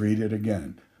let's read it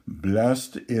again.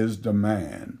 Blessed is the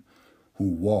man who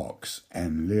walks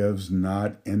and lives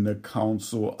not in the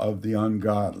counsel of the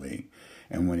ungodly.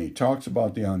 And when he talks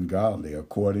about the ungodly,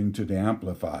 according to the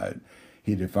Amplified,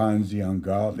 he defines the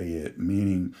ungodly,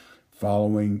 meaning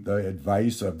following the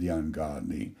advice of the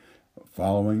ungodly,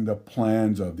 following the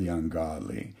plans of the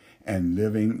ungodly, and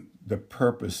living the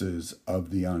purposes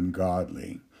of the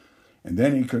ungodly. And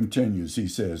then he continues, he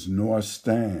says, nor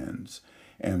stands.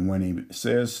 And when he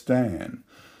says stand,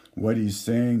 what he's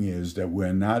saying is that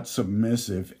we're not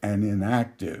submissive and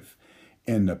inactive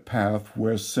in the path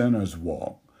where sinners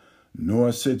walk,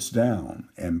 nor sits down.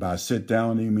 And by sit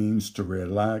down, he means to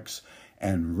relax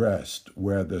and rest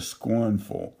where the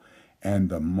scornful and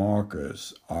the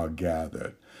mockers are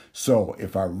gathered. So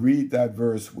if I read that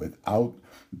verse without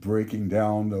breaking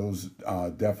down those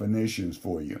definitions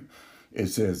for you, it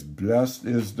says, blessed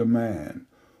is the man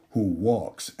who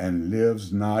walks and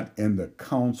lives not in the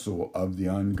counsel of the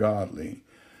ungodly,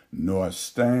 nor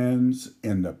stands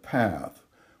in the path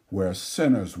where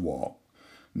sinners walk,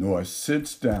 nor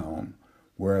sits down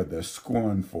where the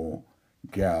scornful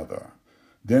gather.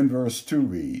 Then verse 2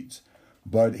 reads,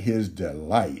 but his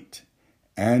delight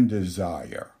and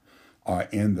desire are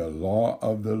in the law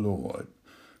of the Lord,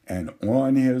 and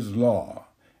on his law,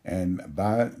 and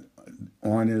by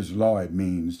on his law it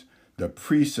means the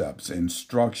precepts,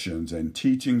 instructions, and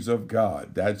teachings of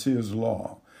God. That's his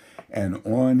law. And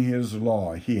on his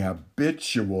law he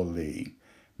habitually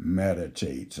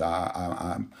meditates.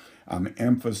 I'm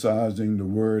emphasizing the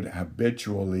word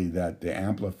habitually that the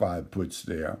Amplified puts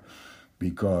there,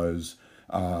 because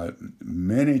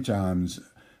many times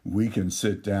we can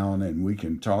sit down and we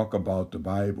can talk about the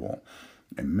Bible,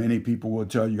 and many people will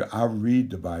tell you, I read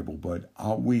the Bible, but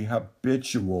are we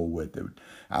habitual with it?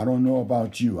 I don't know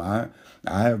about you. I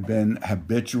have been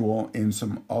habitual in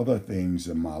some other things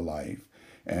in my life,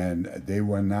 and they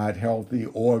were not healthy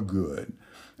or good.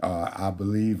 I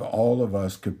believe all of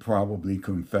us could probably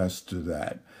confess to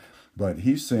that. But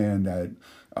he's saying that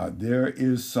there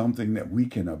is something that we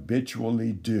can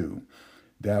habitually do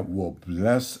that will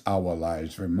bless our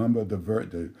lives. Remember,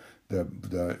 the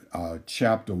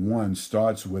chapter 1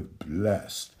 starts with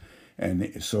blessed.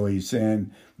 And so he's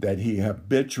saying that he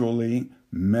habitually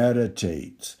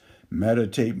meditates.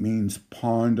 Meditate means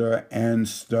ponder and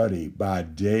study by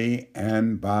day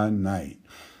and by night.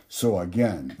 So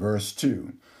again, verse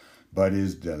 2, but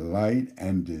his delight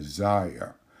and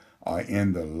desire are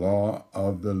in the law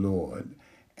of the Lord,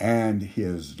 and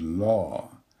his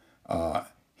law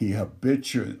he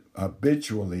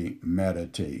habitually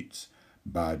meditates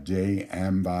by day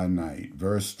and by night.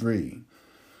 Verse 3,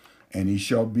 and he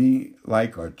shall be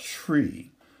like a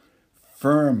tree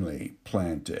firmly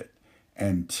planted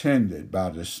and tended by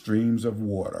the streams of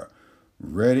water,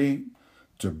 ready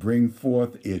to bring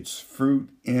forth its fruit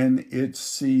in its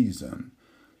season.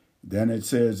 Then it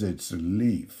says its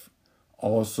leaf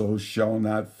also shall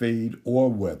not fade or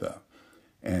wither,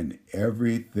 and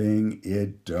everything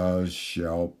it does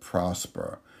shall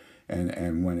prosper.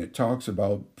 And when it talks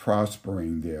about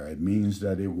prospering there, it means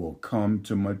that it will come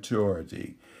to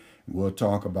maturity. We'll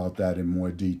talk about that in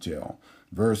more detail.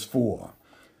 Verse 4,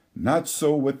 not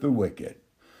so with the wicked,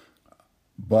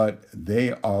 but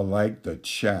they are like the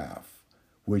chaff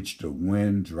which the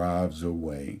wind drives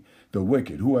away. The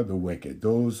wicked, who are the wicked?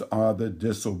 Those are the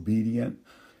disobedient.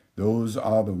 Those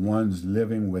are the ones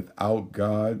living without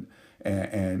God.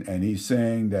 And he's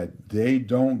saying that they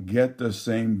don't get the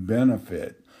same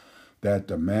benefit that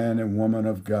the man and woman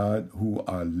of God who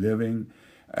are living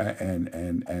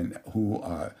and who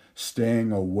are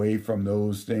staying away from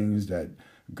those things that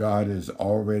God has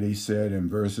already said in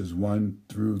verses 1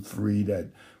 through 3 that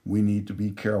we need to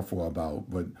be careful about,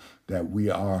 but that we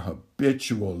are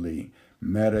habitually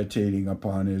meditating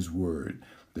upon his word.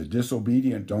 The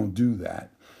disobedient don't do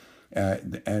that.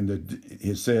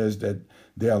 It says that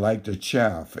they're like the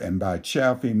chaff, and by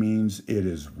chaff he means it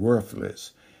is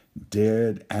worthless,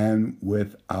 dead, and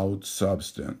without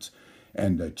substance.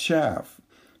 And the chaff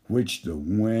which the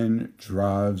wind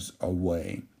drives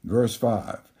away. Verse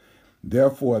 5,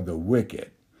 therefore the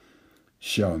wicked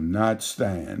shall not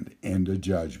stand in the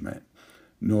judgment,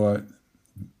 therefore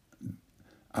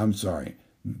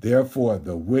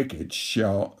the wicked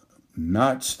shall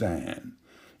not stand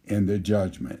in the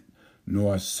judgment,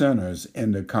 nor sinners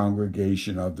in the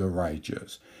congregation of the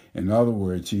righteous. In other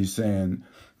words, he's saying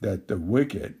that the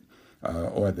wicked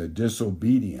or the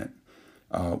disobedient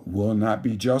will not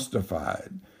be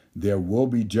justified. There will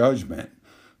be judgment,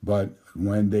 but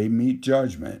when they meet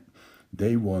judgment,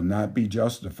 they will not be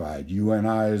justified. You and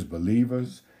I as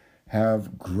believers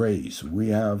have grace. We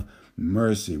have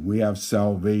mercy. We have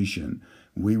salvation.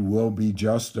 We will be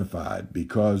justified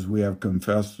because we have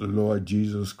confessed the Lord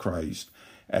Jesus Christ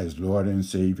as Lord and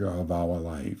Savior of our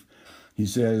life. He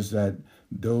says that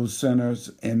those sinners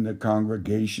in the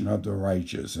congregation of the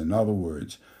righteous, in other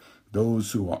words,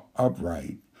 those who are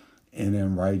upright and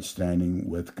in right standing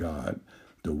with God,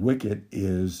 the wicked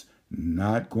is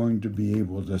not going to be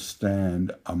able to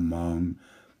stand among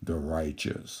the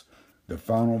righteous. the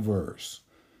final verse.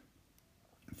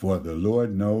 For the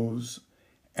Lord knows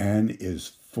and is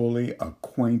fully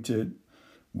acquainted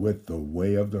with the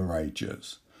way of the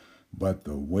righteous, but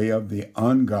the way of the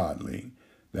ungodly,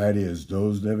 that is,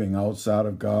 those living outside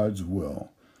of God's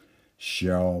will,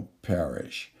 shall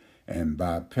perish. And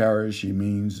by perish, he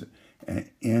means an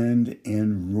end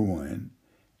in ruin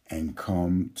and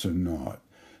come to naught.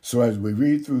 So as we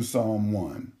read through Psalm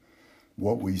 1,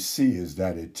 what we see is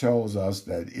that it tells us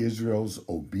that Israel's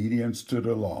obedience to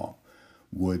the law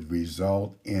would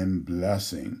result in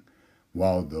blessing,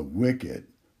 while the wicked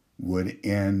would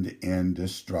end in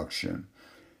destruction.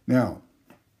 Now,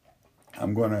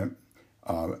 I'm going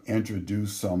to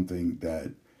introduce something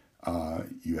that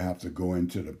you have to go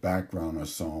into the background of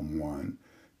Psalm 1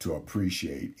 to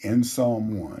appreciate. In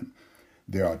Psalm 1,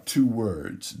 there are two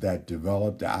words that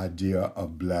develop the idea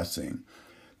of blessing.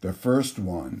 The first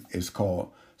one is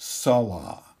called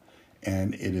Salah,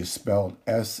 and it is spelled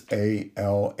S-A-L-A-H,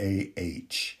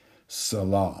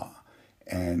 Salah,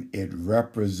 and it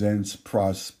represents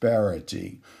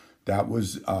prosperity. That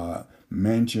was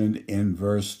mentioned in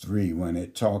verse 3 when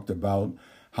it talked about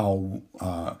how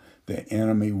the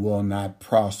enemy will not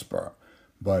prosper,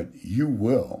 but you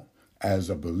will as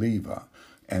a believer.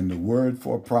 And the word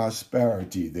for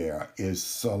prosperity there is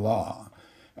Salah.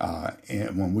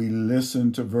 And when we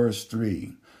listen to verse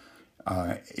 3,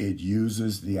 it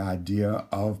uses the idea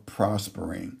of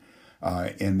prospering.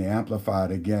 In the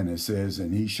Amplified again, it says,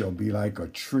 and he shall be like a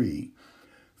tree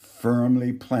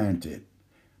firmly planted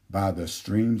by the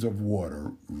streams of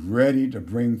water, ready to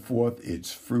bring forth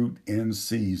its fruit in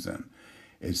season.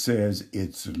 It says,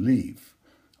 its leaf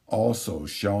also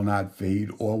shall not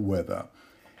fade or wither,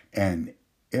 and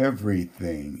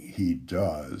everything he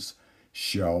does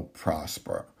shall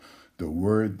prosper. The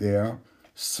word there,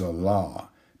 Salah,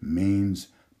 means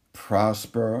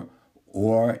prosper,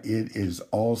 or it is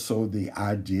also the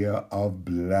idea of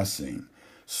blessing.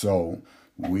 So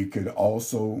we could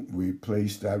also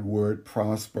replace that word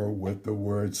prosper with the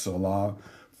word Salah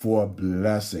for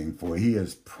blessing, for he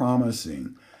is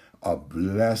promising a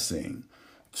blessing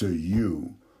to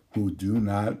you who do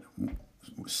not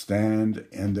stand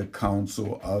in the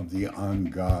counsel of the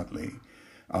ungodly.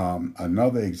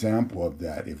 Another example of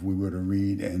that, if we were to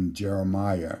read in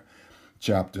Jeremiah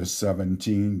chapter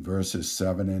 17, verses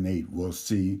 7 and 8, we'll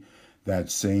see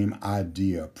that same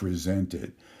idea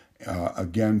presented.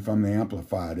 Again, from the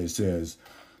Amplified, it says,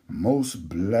 most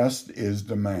blessed is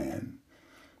the man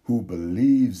who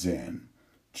believes in,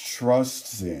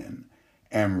 trusts in,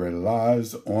 and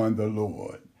relies on the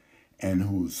Lord, and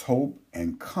whose hope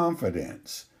and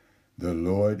confidence the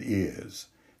Lord is.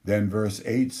 Then verse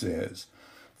 8 says,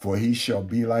 for he shall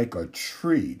be like a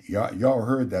tree. Y'all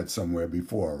heard that somewhere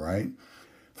before, right?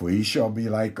 For he shall be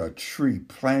like a tree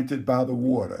planted by the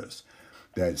waters,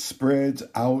 that spreads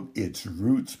out its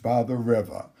roots by the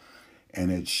river,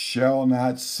 and it shall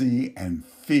not see and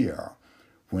fear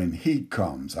when heat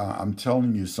comes. I'm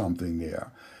telling you something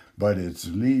there. But its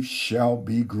leaf shall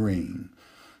be green.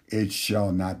 It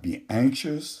shall not be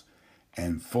anxious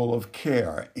and full of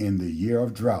care in the year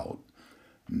of drought,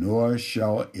 nor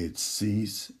shall it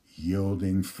cease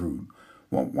yielding fruit.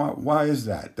 Well, why is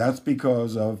that? That's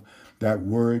because of that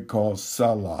word called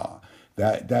Salah,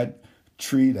 that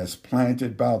tree that's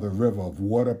planted by the river of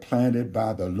water, planted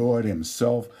by the Lord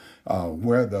himself,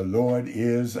 where the Lord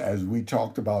is, as we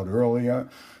talked about earlier,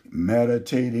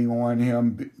 meditating on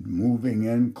him, moving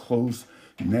in close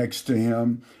next to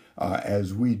him.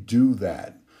 As we do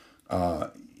that,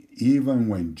 even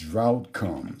when drought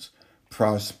comes,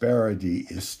 prosperity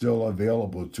is still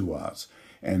available to us.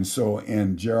 And so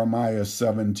in Jeremiah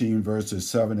 17, verses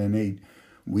 7 and 8,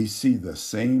 we see the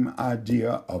same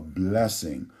idea of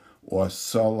blessing, or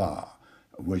Salah,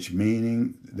 which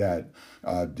meaning that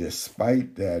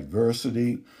despite the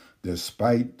adversity,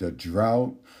 despite the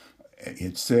drought,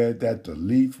 it said that the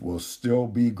leaf will still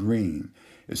be green.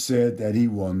 It said that he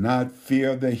will not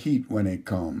fear the heat when it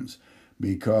comes,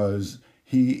 because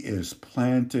he is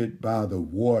planted by the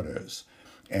waters,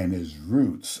 and his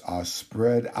roots are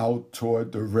spread out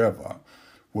toward the river,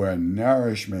 where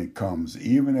nourishment comes.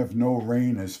 Even if no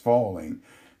rain is falling,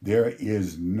 there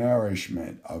is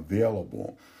nourishment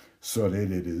available, so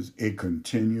that it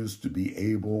continues to be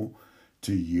able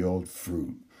to yield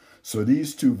fruit. So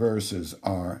these two verses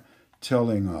are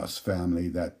telling us, family,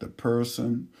 that the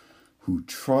person who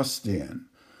trusts in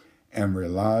and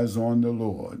relies on the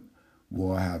Lord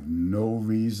will have no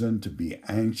reason to be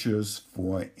anxious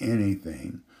for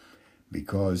anything,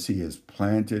 because he is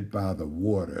planted by the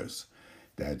waters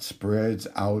that spreads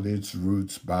out its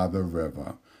roots by the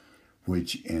river,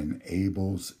 which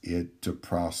enables it to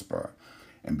prosper.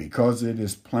 And because it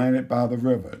is planted by the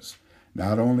rivers,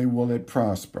 not only will it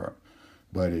prosper,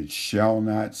 but it shall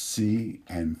not see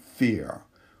and fear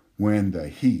when the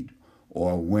heat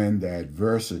or when the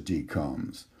adversity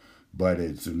comes, but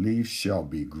its leaf shall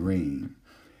be green,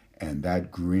 and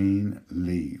that green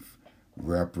leaf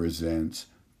represents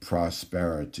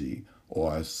prosperity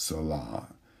or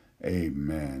Salah.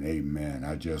 Amen, amen.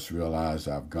 I just realized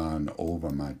I've gone over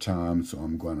my time, so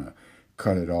I'm going to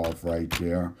cut it off right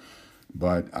there.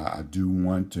 But I do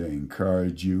want to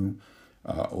encourage you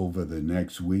over the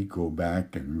next week, go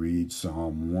back and read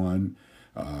Psalm 1.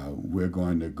 We're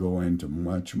going to go into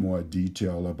much more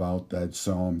detail about that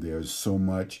psalm. There's so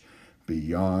much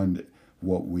beyond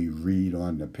what we read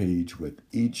on the page with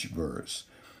each verse.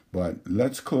 But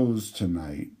let's close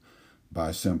tonight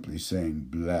by simply saying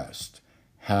blessed,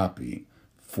 happy,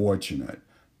 fortunate,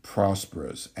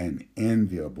 prosperous, and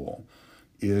enviable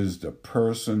is the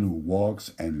person who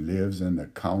walks and lives not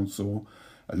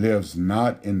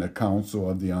in the counsel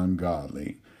of the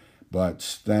ungodly, but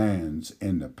stands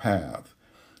in the path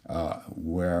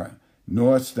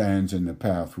nor stands in the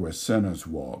path where sinners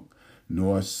walk,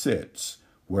 nor sits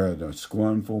where the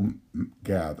scornful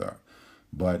gather.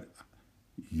 But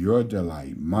your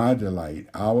delight, my delight,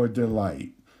 our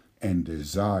delight and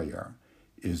desire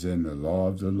is in the law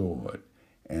of the Lord,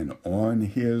 and on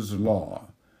his law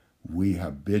we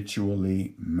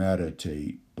habitually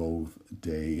meditate both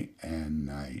day and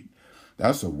night.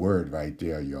 That's a word right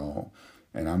there, y'all.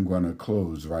 And I'm going to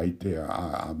close right there.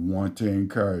 I want to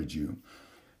encourage you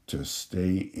to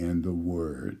stay in the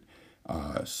Word.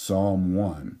 Psalm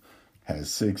 1 has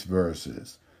 6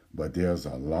 verses, but there's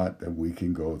a lot that we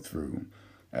can go through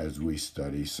as we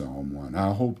study Psalm 1.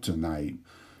 I hope tonight,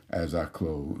 as I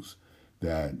close,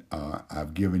 that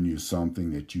I've given you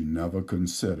something that you never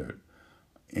considered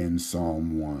in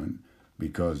Psalm 1,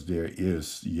 because there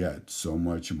is yet so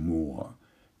much more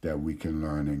that we can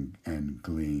learn and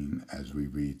glean as we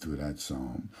read through that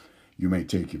psalm. You may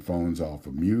take your phones off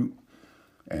of mute,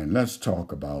 and let's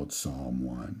talk about Psalm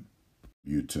 1.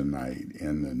 You tonight,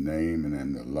 in the name and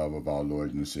in the love of our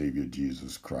Lord and Savior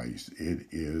Jesus Christ. It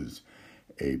is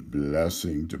a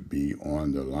blessing to be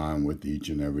on the line with each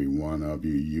and every one of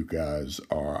you. You guys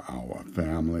are our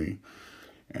family,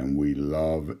 and we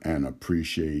love and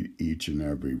appreciate each and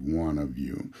every one of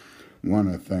you.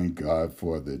 Want to thank God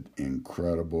for the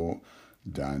incredible,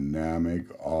 dynamic,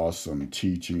 awesome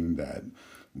teaching that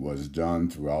was done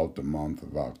throughout the month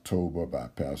of October by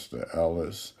Pastor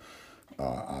Ellis.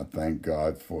 I thank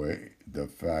God for the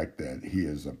fact that he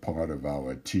is a part of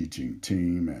our teaching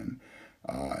team, and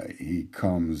he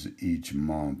comes each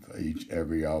month,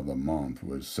 every other month,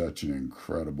 with such an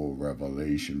incredible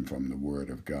revelation from the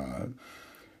Word of God.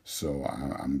 So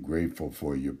I'm grateful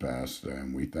for you, Pastor,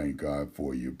 and we thank God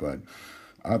for you. But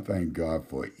I thank God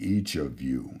for each of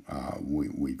you.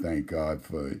 We thank God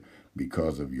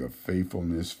because of your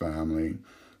faithfulness, family,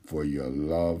 for your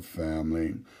love,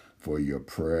 family, for your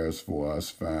prayers for us,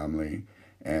 family,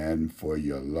 and for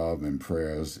your love and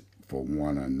prayers for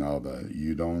one another.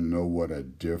 You don't know what a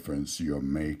difference you're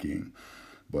making,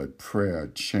 but prayer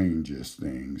changes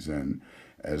things. And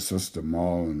as Sister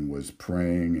Marlon was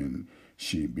praying, and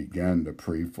she began to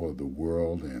pray for the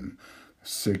world and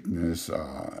sickness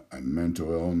and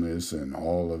mental illness and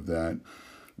all of that.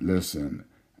 Listen,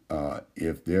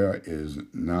 if there is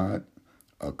not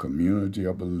a community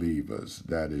of believers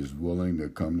that is willing to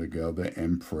come together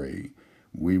and pray,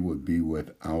 we would be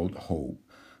without hope.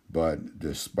 But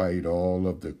despite all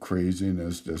of the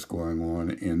craziness that's going on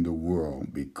in the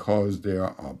world, because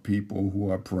there are people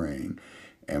who are praying,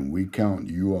 and we count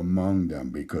you among them,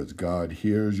 because God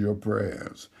hears your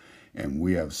prayers, and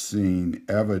we have seen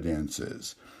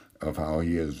evidences of how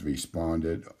he has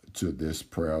responded to this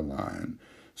prayer line.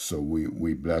 So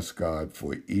we bless God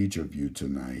for each of you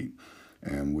tonight,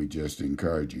 and we just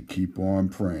encourage you, keep on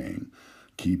praying,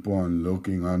 keep on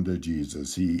looking unto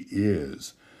Jesus. He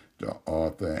is the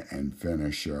author and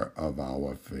finisher of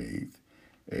our faith.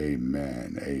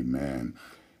 Amen, amen.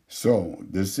 So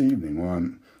this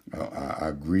evening,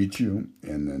 I greet you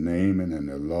in the name and in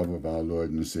the love of our Lord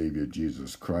and Savior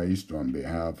Jesus Christ on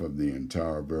behalf of the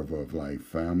entire River of Life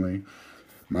family.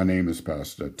 My name is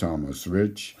Pastor Thomas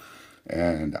Rich,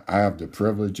 and I have the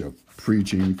privilege of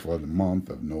preaching for the month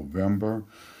of November.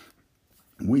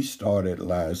 We started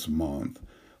last month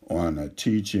on a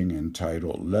teaching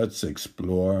entitled Let's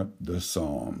Explore the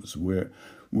Psalms.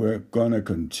 We're going to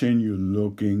continue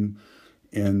looking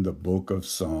in the book of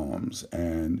Psalms,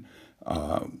 and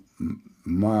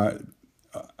my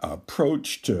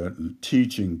approach to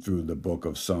teaching through the book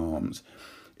of Psalms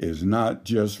is not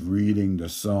just reading the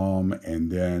psalm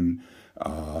and then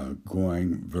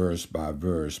going verse by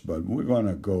verse, but we're going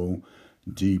to go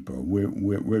deeper.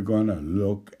 We're going to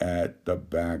look at the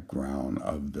background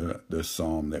of the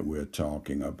psalm that we're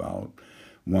talking about.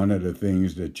 One of the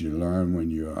things that you learn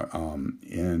when you're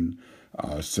in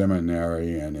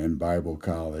seminary and in Bible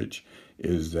college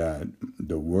is that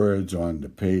the words on the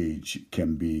page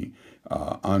can be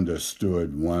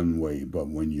understood one way, but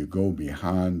when you go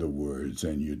behind the words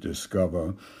and you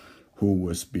discover who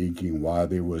was speaking, why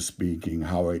they were speaking,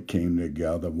 how it came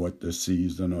together, what the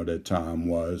season or the time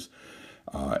was,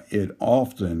 it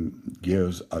often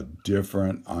gives a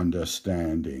different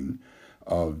understanding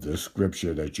of the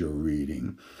scripture that you're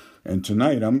reading. And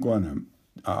tonight I'm going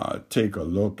to take a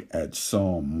look at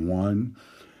Psalm 1.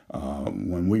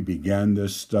 When we began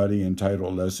this study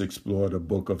entitled Let's Explore the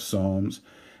Book of Psalms,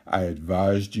 I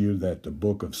advised you that the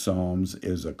book of Psalms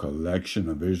is a collection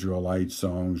of Israelite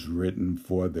songs written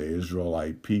for the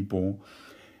Israelite people,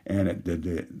 and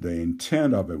the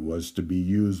intent of it was to be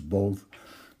used both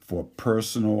for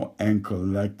personal and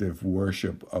collective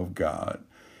worship of God.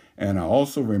 And I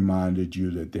also reminded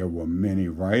you that there were many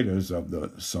writers of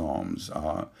the Psalms.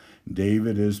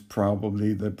 David is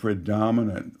probably the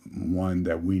predominant one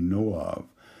that we know of,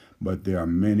 but there are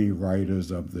many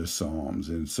writers of the Psalms.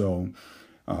 And so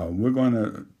we're going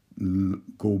to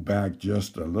go back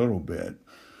just a little bit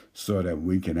so that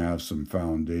we can have some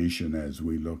foundation as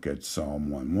we look at Psalm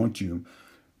 1. Won't you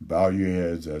bow your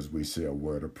heads as we say a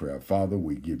word of prayer? Father,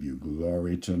 we give you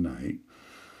glory tonight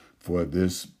for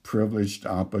this privileged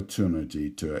opportunity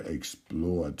to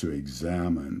explore, to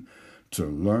examine, to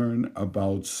learn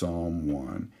about Psalm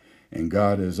 1. And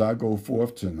God, as I go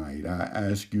forth tonight, I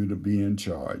ask you to be in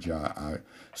charge. I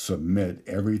submit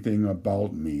everything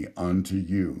about me unto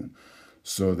you,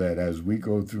 so that as we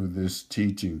go through this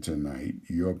teaching tonight,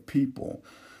 your people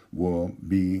will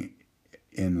be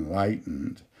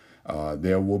enlightened.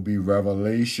 There will be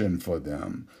revelation for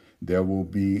them. There will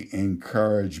be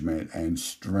encouragement and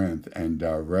strength and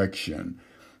direction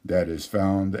that is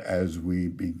found as we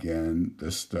begin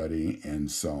the study in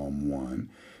Psalm 1.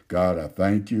 God, I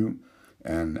thank you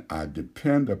and I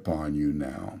depend upon you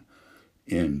now.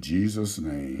 In Jesus'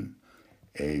 name,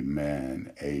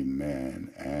 amen,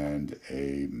 amen, and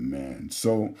amen.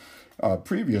 So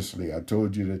previously I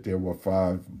told you that there were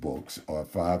 5 books or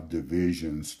 5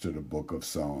 divisions to the book of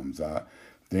Psalms. I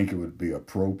think it would be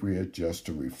appropriate just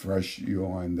to refresh you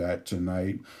on that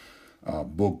tonight.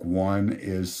 Book 1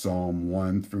 is Psalm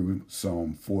 1 through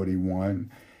Psalm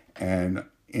 41, and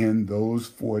in those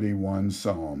 41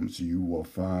 Psalms you will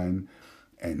find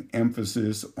an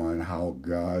emphasis on how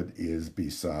God is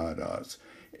beside us.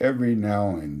 Every now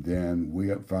and then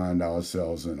we find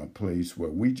ourselves in a place where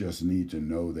we just need to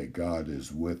know that God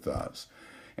is with us.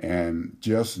 And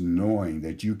just knowing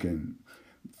that you can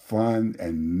find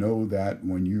and know that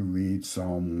when you read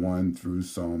Psalm 1 through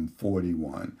Psalm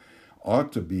 41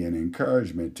 ought to be an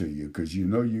encouragement to you, because you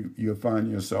know you'll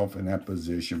find yourself in that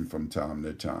position from time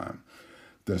to time.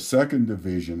 The second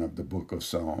division of the book of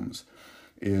Psalms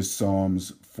is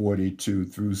Psalms 42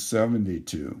 through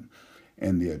 72.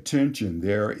 And the attention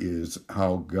there is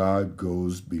how God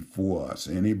goes before us.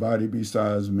 Anybody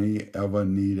besides me ever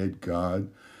needed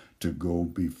God to go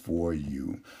before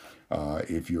you?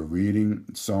 If you're reading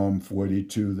Psalm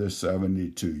 42 to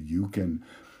 72, you can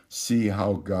see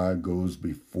how God goes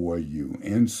before you.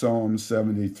 In Psalm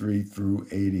 73 through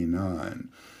 89,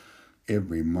 it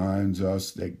reminds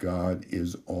us that God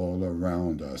is all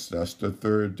around us. That's the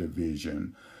third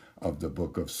division of the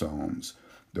book of Psalms.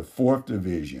 The fourth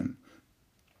division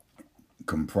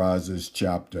comprises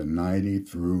chapter 90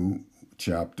 through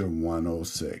chapter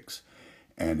 106,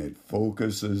 and it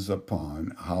focuses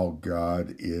upon how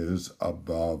God is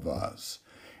above us.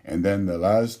 And then the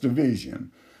last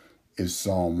division is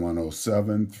Psalm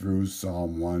 107 through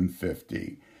Psalm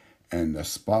 150, and the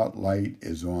spotlight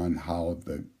is on how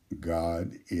the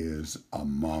God is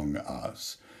among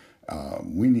us.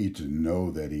 We need to know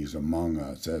that he's among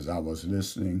us. As I was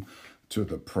listening to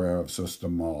the prayer of Sister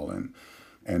Marlin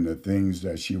and the things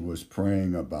that she was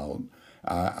praying about,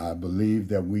 I believe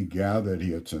that we gathered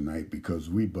here tonight because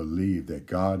we believe that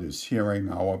God is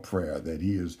hearing our prayer, that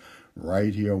he is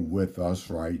right here with us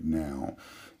right now.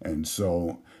 And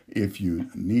so if you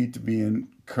need to be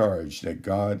encouraged that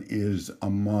God is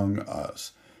among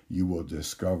us, you will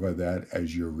discover that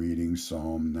as you're reading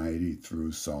Psalm 90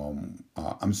 through Psalm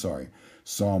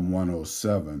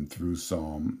 107 through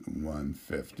Psalm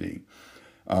 150.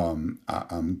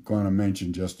 I'm going to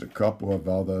mention just a couple of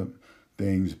other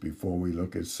things before we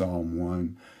look at Psalm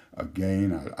 1.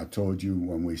 Again, I told you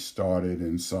when we started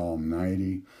in Psalm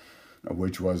 90,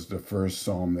 which was the first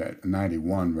psalm, that 90,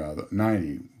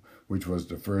 which was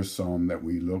the first psalm that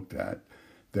we looked at,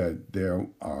 that there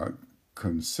are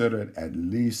considered at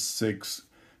least 6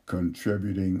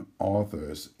 contributing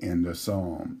authors in the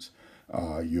Psalms.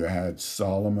 You had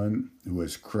Solomon, who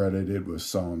is credited with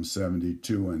Psalm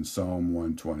 72 and Psalm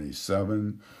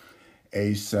 127.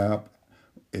 Asaph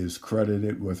is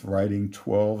credited with writing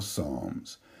 12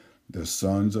 Psalms. The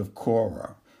sons of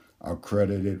Korah are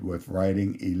credited with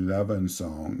writing 11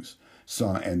 songs.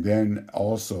 And then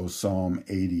also Psalm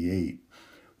 88,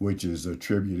 which is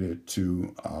attributed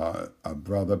to a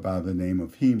brother by the name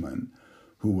of Heman,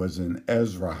 who was an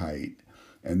Ezrahite.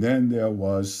 And then there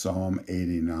was Psalm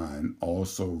 89,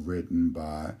 also written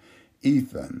by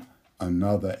Ethan,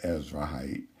 another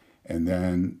Ezrahite, and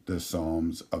then the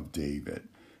Psalms of David.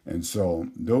 And so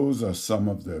those are some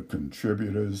of the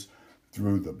contributors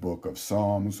through the book of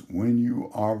Psalms. When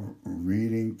you are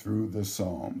reading through the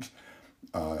Psalms,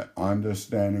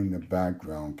 understanding the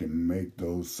background can make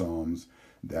those Psalms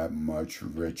that much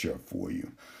richer for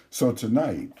you. So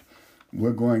tonight,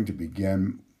 we're going to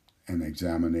begin an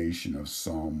examination of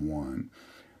Psalm 1.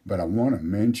 But I want to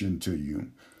mention to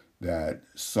you that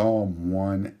Psalm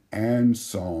 1 and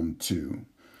Psalm 2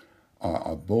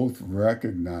 are both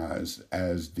recognized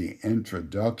as the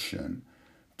introduction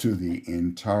to the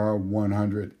entire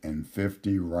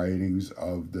 150 writings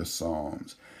of the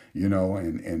Psalms. You know,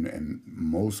 in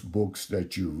most books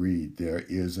that you read, there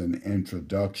is an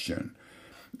introduction.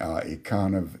 It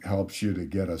kind of helps you to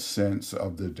get a sense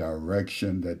of the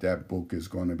direction that book is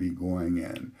going to be going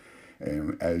in.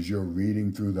 And as you're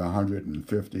reading through the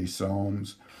 150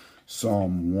 Psalms,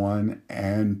 Psalm 1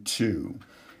 and 2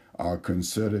 are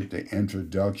considered the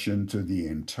introduction to the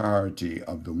entirety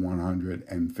of the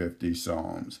 150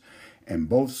 Psalms. And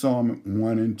both Psalm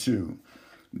 1 and 2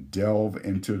 delve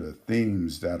into the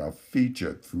themes that are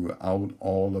featured throughout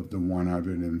all of the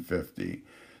 150,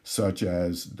 such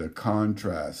as the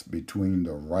contrast between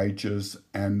the righteous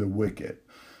and the wicked,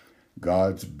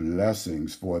 God's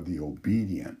blessings for the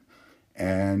obedient,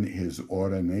 and his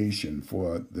ordination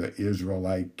for the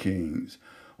Israelite kings.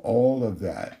 All of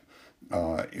that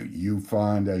you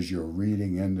find as you're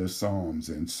reading in the Psalms.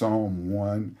 And Psalm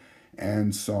 1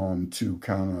 and Psalm 2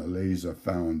 kind of lays a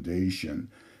foundation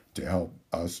to help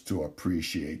us to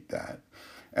appreciate that.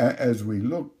 As we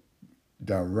look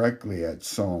directly at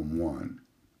Psalm 1,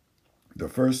 the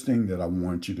first thing that I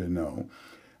want you to know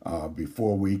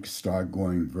before we start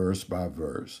going verse by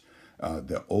verse,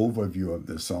 the overview of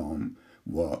the psalm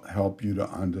will help you to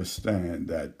understand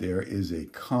that there is a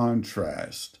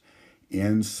contrast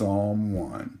in Psalm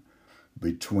 1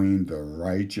 between the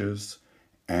righteous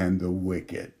and the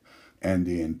wicked. And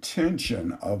the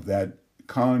intention of that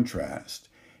contrast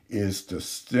is to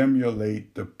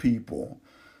stimulate the people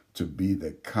to be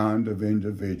the kind of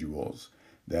individuals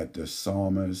that the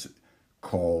psalmist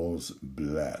calls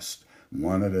blessed.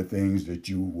 One of the things that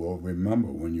you will remember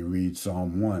when you read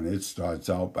Psalm 1, it starts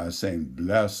out by saying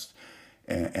blessed,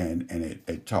 and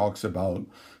it talks about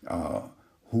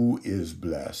who is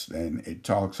blessed, and it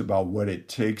talks about what it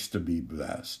takes to be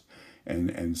blessed.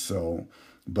 And so,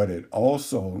 but it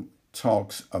also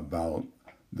talks about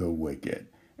the wicked.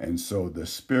 And so the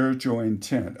spiritual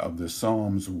intent of the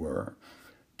Psalms were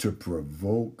to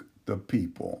provoke the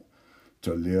people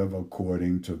to live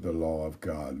according to the law of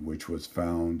God, which was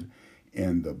found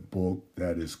in the book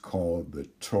that is called the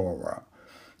Torah.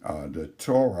 The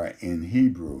Torah in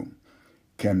Hebrew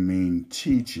can mean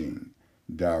teaching,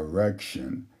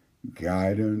 direction,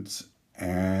 guidance,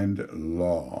 and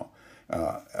law.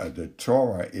 The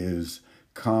Torah is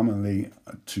commonly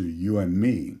to you and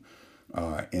me.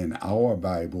 In our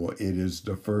Bible, it is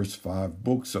the first 5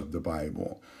 books of the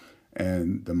Bible.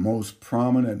 And the most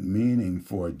prominent meaning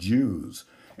for Jews,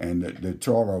 and the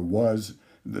Torah was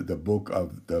the book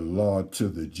of the law to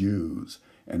the Jews,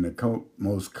 and the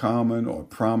most common or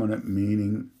prominent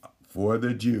meaning for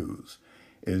the Jews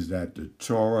is that the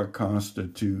Torah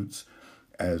constitutes,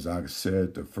 as I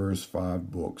said, the first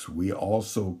 5 books. We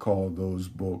also call those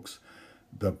books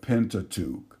the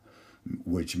Pentateuch,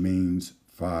 which means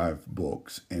 5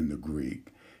 books in the Greek.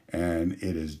 And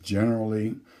it is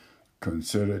generally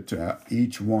considered to have,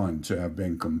 each one to have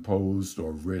been composed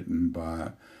or written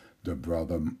by the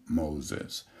brother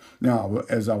Moses. Now,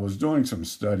 as I was doing some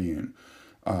studying,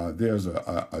 there's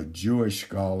a Jewish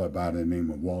scholar by the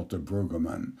name of Walter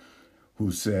Brueggemann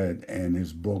who said in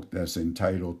his book that's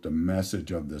entitled The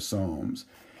Message of the Psalms,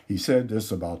 he said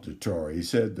this about the Torah. He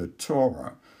said the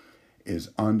Torah is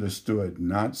understood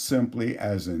not simply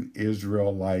as an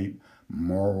Israelite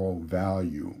moral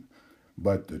value,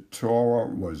 but the Torah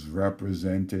was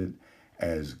represented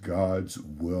as God's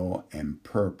will and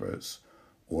purpose,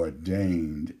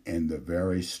 ordained in the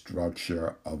very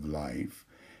structure of life.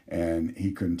 And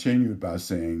he continued by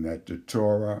saying that the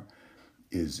Torah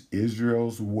is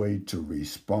Israel's way to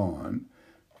respond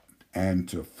and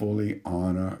to fully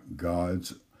honor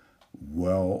God's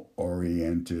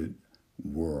well-oriented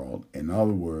world. In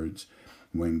other words,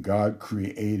 when God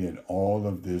created all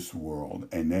of this world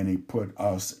and then he put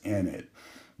us in it,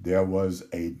 there was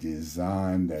a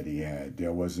design that he had.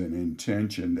 There was an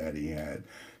intention that he had.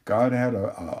 God had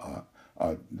a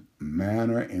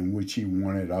manner in which he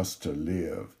wanted us to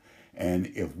live. And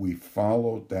if we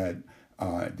followed that,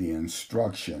 the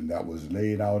instruction that was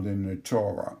laid out in the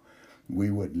Torah, we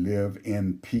would live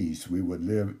in peace. We would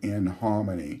live in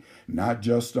harmony, not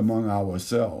just among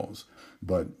ourselves,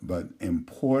 but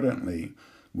importantly,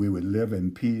 we would live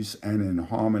in peace and in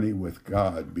harmony with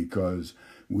God, because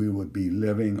we would be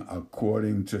living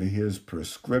according to his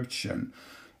prescription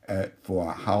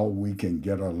for how we can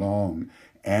get along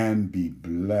and be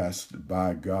blessed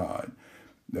by God.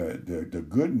 The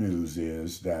good news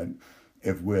is that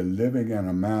if we're living in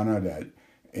a manner that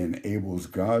enables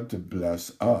God to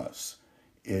bless us,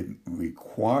 it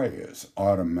requires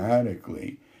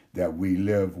automatically that we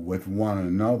live with one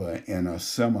another in a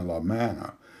similar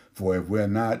manner. For if we're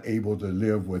not able to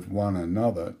live with one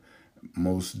another,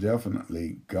 most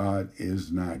definitely God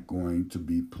is not going to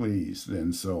be pleased.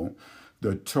 And so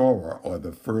the Torah, or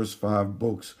the first 5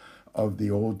 books of the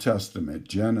Old Testament,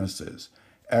 Genesis,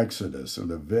 Exodus,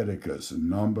 Leviticus,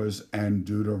 Numbers, and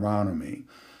Deuteronomy,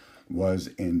 was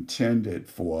intended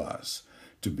for us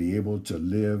to be able to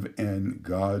live in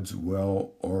God's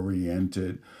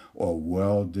well-oriented or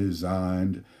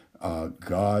well-designed,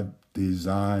 God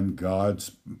designed,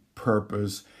 God's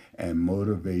purpose and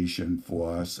motivation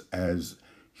for us as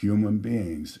human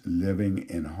beings, living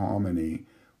in harmony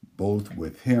both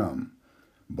with him.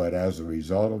 But as a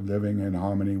result of living in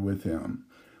harmony with him,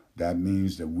 that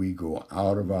means that we go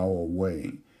out of our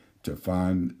way to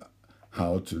find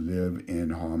how to live in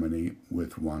harmony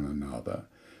with one another.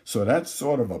 So that's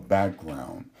sort of a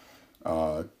background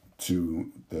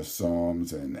to the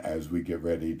Psalms, and as we get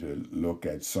ready to look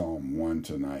at Psalm 1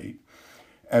 tonight,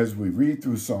 as we read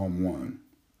through Psalm 1,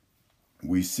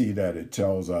 we see that it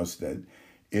tells us that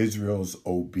Israel's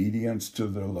obedience to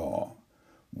the law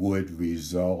would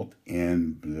result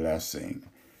in blessing.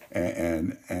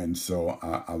 And so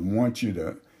I want you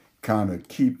to kind of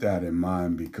keep that in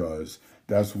mind, because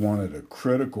that's one of the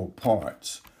critical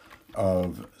parts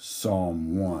of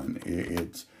Psalm 1.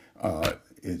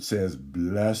 It says,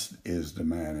 blessed is the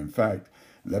man. In fact,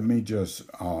 let me just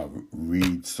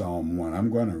read Psalm 1.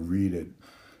 I'm going to read it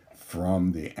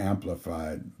from the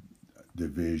Amplified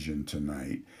division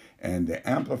tonight. And the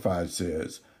Amplified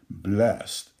says,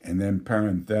 blessed, and then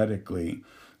parenthetically,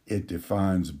 it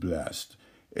defines blessed.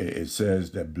 It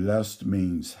says that blessed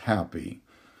means happy,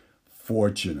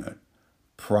 fortunate,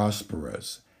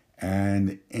 prosperous,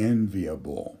 and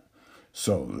enviable.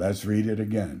 So let's read it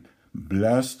again.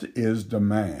 Blessed is the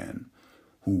man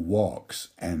who walks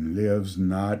and lives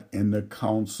not in the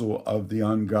counsel of the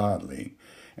ungodly.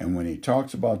 And when he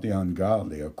talks about the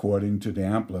ungodly, according to the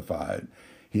Amplified,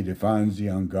 he defines the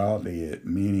ungodly,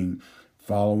 meaning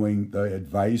following the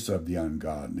advice of the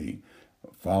ungodly,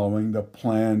 following the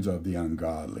plans of the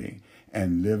ungodly,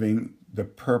 and living the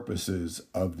purposes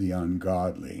of the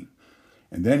ungodly.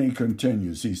 And then he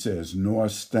continues, he says, nor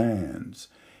stands.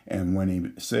 And when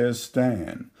he says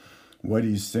stand, what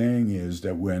he's saying is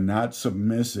that we're not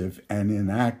submissive and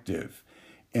inactive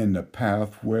in the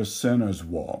path where sinners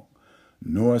walk,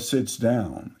 nor sits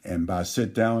down. And by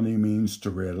sit down, he means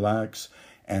to relax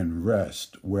and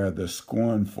rest where the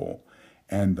scornful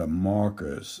and the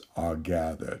mockers are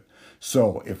gathered.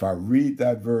 So if I read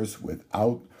that verse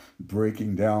without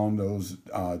breaking down those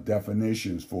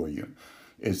definitions for you,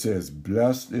 it says,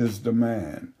 blessed is the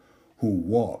man who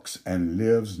walks and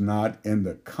lives not in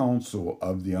the counsel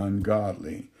of the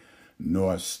ungodly,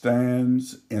 nor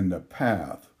stands in the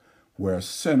path where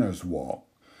sinners walk,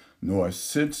 nor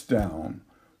sits down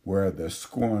where the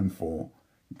scornful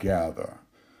gather.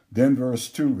 Then verse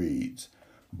 2 reads,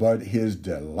 but his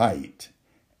delight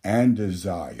and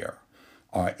desire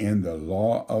are in the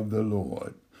law of the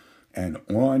Lord, and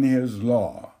on his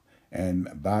law, and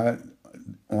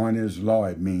on his law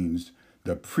it means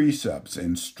the precepts,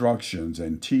 instructions,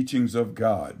 and teachings of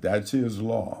God. That's his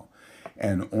law.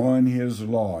 And on his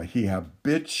law he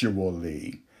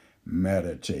habitually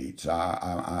meditates.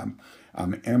 I'm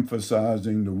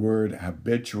emphasizing the word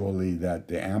habitually that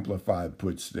the Amplified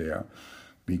puts there,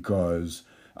 because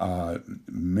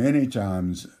many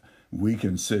times we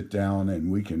can sit down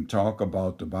and we can talk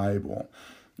about the Bible,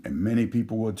 And many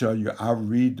people will tell you, I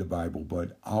read the Bible,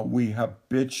 but are we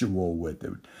habitual with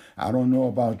it? I don't know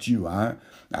about you. I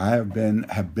have been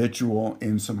habitual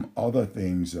in some other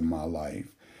things in my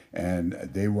life, and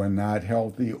they were not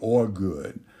healthy or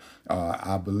good.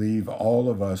 I believe all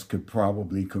of us could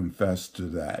probably confess to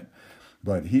that.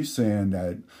 But he's saying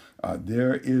that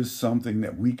there is something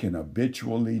that we can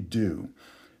habitually do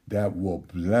that will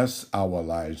bless our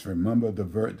lives. Remember,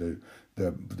 the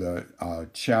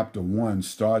chapter 1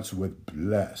 starts with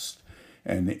blessed.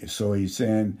 And so he's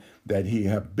saying that he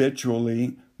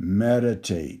habitually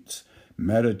meditates.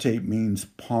 Meditate means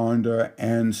ponder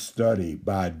and study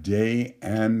by day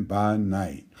and by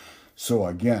night. So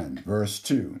again, verse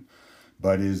 2,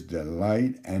 but his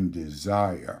delight and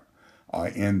desire are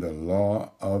in the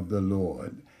law of the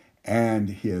Lord, and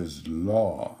his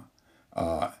law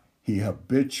he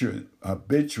habitually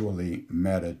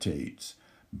meditates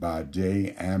by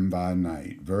day and by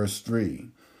night. Verse 3,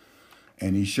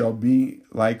 and he shall be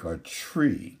like a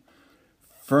tree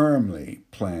firmly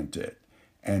planted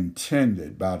and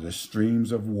tended by the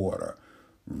streams of water,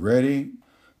 ready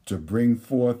to bring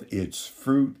forth its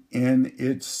fruit in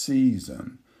its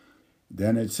season.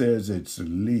 Then it says its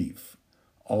leaf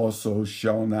also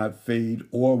shall not fade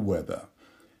or wither,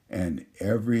 and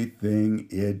everything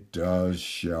it does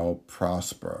shall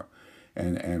prosper.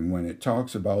 And when it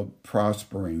talks about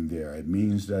prospering there, it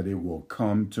means that it will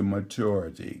come to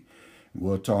maturity.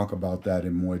 We'll talk about that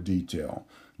in more detail.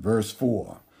 Verse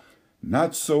 4,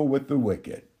 not so with the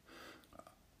wicked,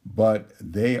 but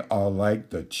they are like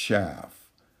the chaff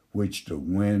which the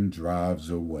wind drives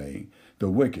away. The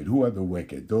wicked, who are the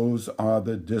wicked? Those are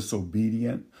the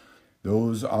disobedient.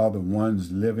 Those are the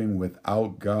ones living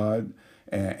without God.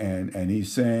 And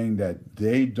he's saying that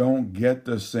they don't get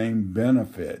the same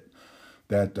benefit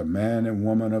that the man and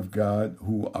woman of God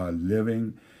who are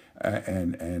living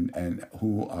and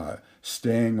who are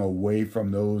staying away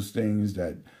from those things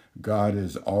that God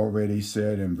has already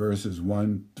said in verses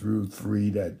 1 through 3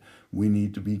 that we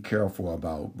need to be careful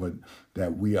about, but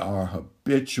that we are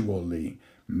habitually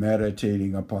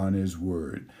meditating upon his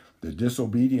word. The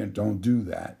disobedient don't do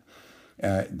that.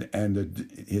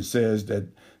 It says that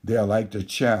they're like the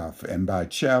chaff, and by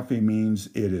chaff he means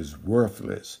it is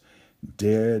worthless,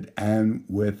 dead, and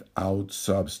without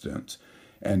substance.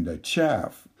 And the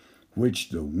chaff which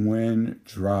the wind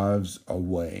drives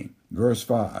away. Verse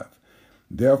 5,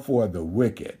 therefore the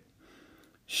wicked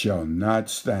shall not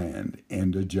stand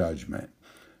in the judgment,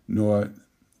 therefore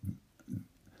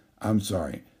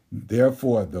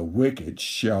the wicked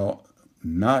shall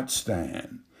not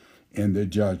stand in the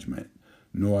judgment,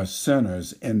 nor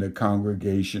sinners in the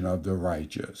congregation of the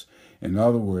righteous. In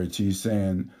other words, he's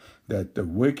saying that the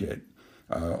wicked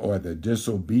or the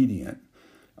disobedient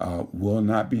will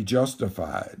not be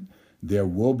justified. There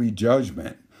will be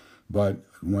judgment, but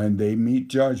when they meet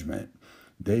judgment,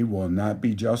 they will not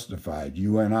be justified.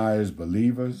 You and I as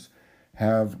believers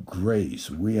have grace.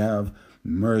 We have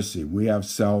mercy. We have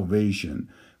salvation.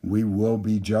 We will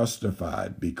be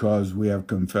justified because we have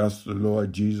confessed the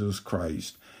Lord Jesus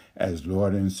Christ as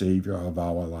Lord and Savior of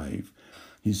our life.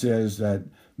 He says that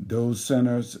those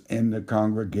sinners in the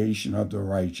congregation of the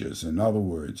righteous, in other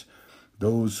words,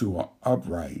 those who are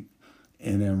upright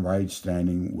and in right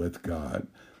standing with God,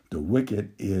 the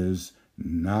wicked is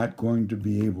not going to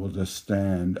be able to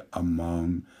stand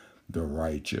among the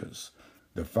righteous.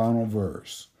 The final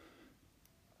verse,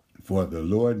 for the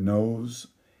Lord knows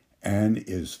and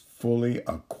is fully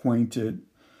acquainted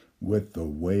with the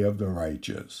way of the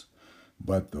righteous,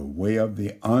 but the way of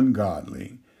the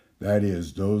ungodly, that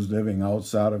is, those living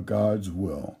outside of God's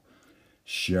will,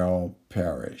 shall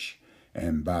perish.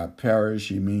 And by perish,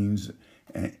 he means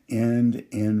an end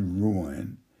in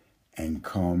ruin and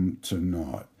come to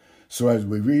naught. So as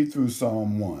we read through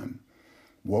Psalm 1,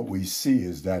 what we see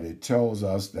is that it tells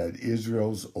us that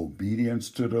Israel's obedience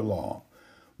to the law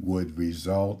would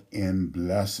result in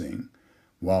blessing,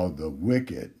 while the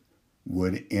wicked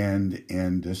would end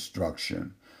in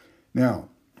destruction. Now,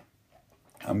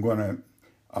 I'm going to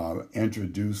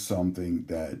introduce something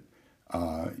that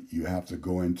you have to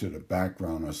go into the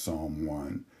background of Psalm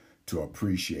 1 to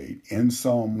appreciate. In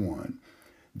Psalm 1,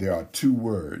 there are two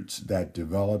words that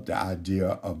develop the idea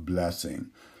of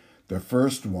blessing. The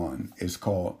first one is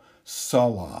called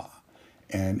Salah,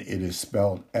 and it is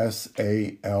spelled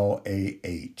S-A-L-A-H,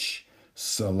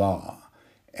 Salah,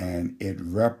 and it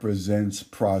represents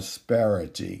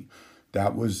prosperity.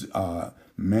 That was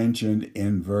mentioned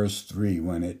in verse 3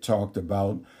 when it talked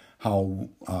about how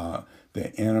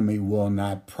the enemy will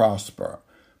not prosper,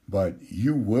 but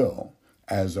you will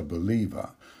as a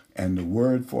believer. And the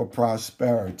word for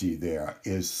prosperity there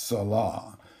is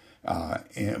Salah.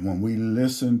 And when we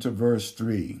listen to verse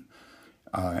 3,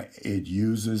 it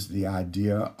uses the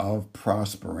idea of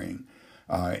prospering.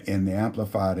 In the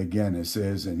Amplified again, it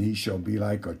says, and he shall be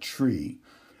like a tree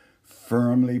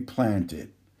firmly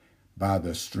planted by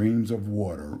the streams of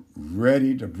water,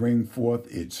 ready to bring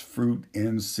forth its fruit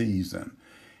in season.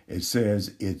 It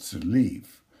says, its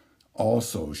leaf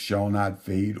also shall not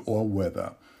fade or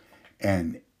wither,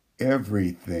 and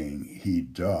everything he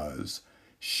does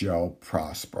shall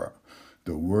prosper.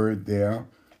 The word there,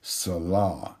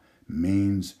 Salah,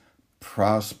 means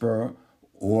prosper,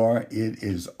 or it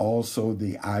is also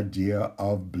the idea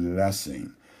of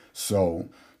blessing. So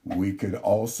we could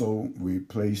also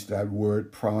replace that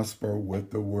word prosper with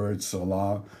the word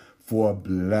Salah for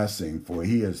blessing, for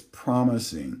he is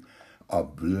promising a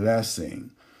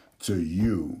blessing to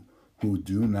you who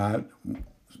do not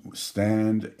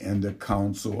stand in the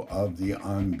counsel of the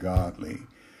ungodly.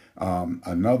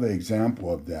 Another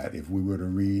example of that, if we were to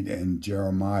read in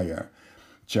Jeremiah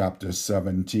chapter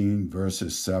 17,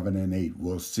 verses 7 and 8,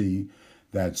 we'll see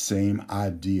that same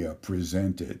idea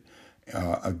presented.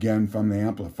 Again, from the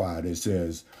Amplified, it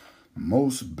says,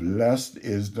 most blessed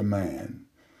is the man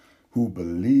who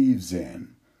believes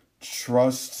in,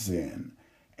 trusts in,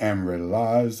 and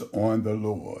relies on the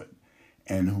Lord,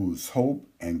 and whose hope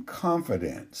and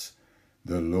confidence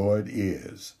the Lord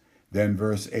is. Then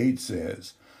verse 8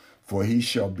 says, for he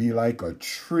shall be like a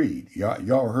tree.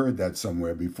 Y'all heard that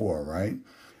somewhere before, right?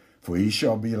 For he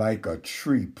shall be like a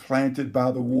tree planted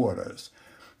by the waters,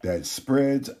 that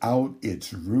spreads out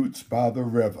its roots by the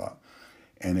river,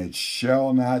 and it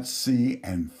shall not see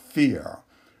and fear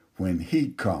when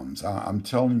heat comes. I'm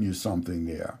telling you something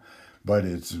there. But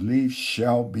its leaf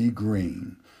shall be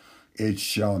green. It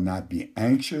shall not be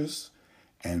anxious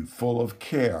and full of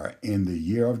care in the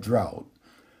year of drought,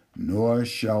 nor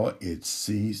shall it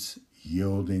cease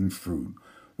yielding fruit.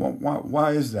 Well,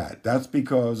 why is that? That's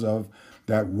because of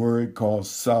that word called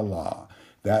Salah,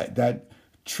 that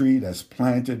tree that's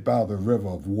planted by the river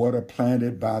of water,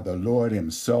 planted by the Lord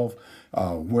himself,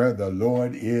 where the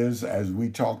Lord is, as we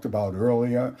talked about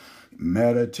earlier,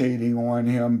 meditating on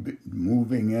him,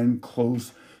 moving in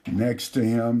close next to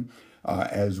him.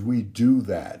 As we do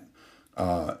that,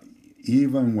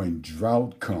 even when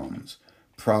drought comes,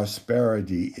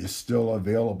 prosperity is still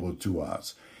available to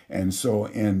us. And so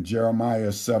in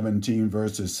Jeremiah 17,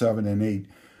 verses 7 and 8,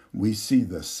 we see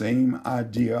the same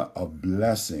idea of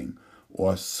blessing,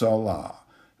 or Salah,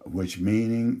 which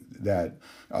meaning that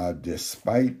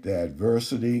despite the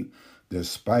adversity,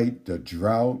 despite the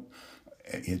drought,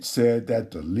 it said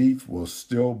that the leaf will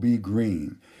still be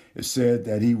green. It said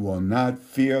that he will not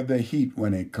fear the heat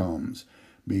when it comes,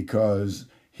 because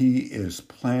he is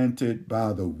planted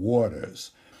by the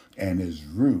waters, and his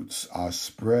roots are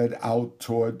spread out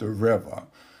toward the river,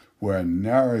 where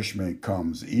nourishment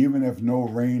comes. Even if no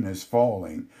rain is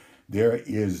falling, there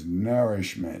is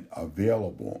nourishment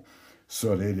available,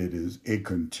 so that it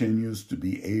continues to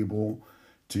be able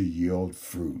to yield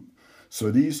fruit.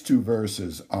 So these two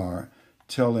verses are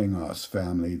telling us,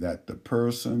 family, that the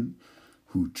person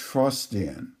who trusts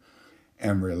in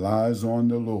and relies on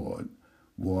the Lord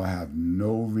will have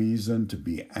no reason to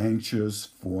be anxious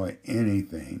for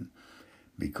anything,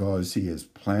 because he is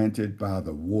planted by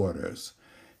the waters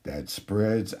that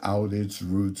spreads out its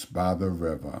roots by the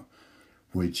river,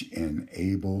 which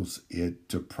enables it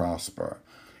to prosper.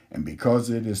 And because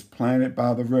it is planted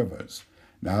by the rivers,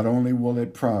 not only will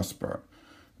it prosper,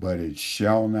 but it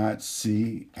shall not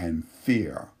see and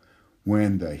fear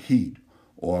when the heat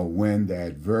or when the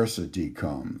adversity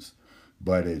comes,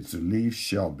 but its leaf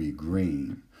shall be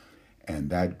green,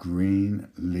 and that green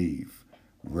leaf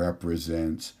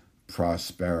represents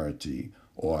prosperity,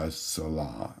 or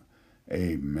Salah.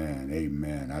 Amen,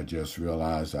 amen. I just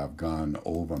realized I've gone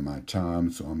over my time,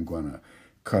 so I'm going to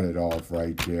cut it off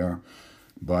right there.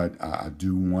 But I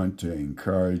do want to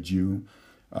encourage you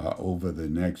over the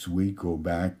next week, go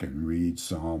back and read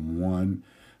Psalm 1.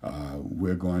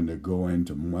 We're going to go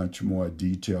into much more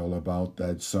detail about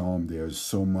that psalm. There's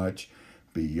so much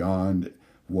beyond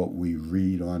what we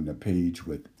read on the page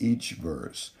with each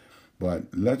verse. But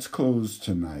let's close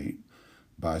tonight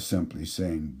by simply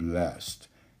saying blessed,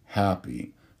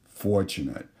 happy,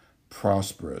 fortunate,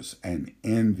 prosperous, and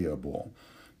enviable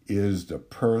is the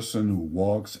person who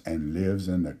walks and lives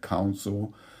not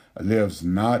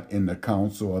in the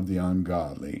counsel of the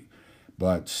ungodly,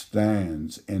 but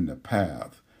stands in the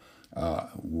path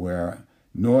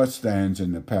nor stands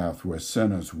in the path where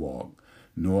sinners walk,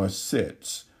 nor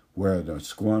sits where the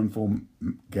scornful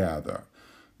gather.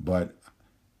 But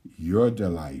your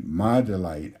delight, my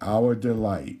delight, our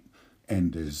delight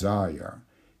and desire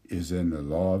is in the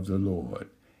law of the Lord,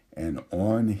 and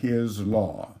on his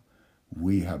law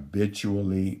we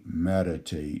habitually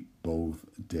meditate both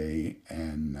day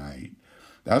and night.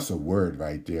 That's a word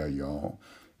right there, y'all.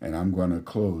 And I'm going to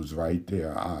close right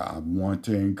there. I want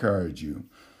to encourage you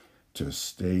to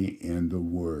stay in the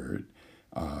Word.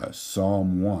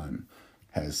 Psalm 1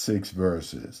 has 6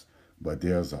 verses, but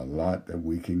there's a lot that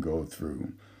we can go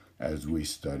through as we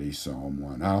study Psalm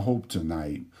 1. I hope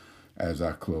tonight, as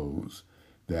I close,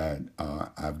 that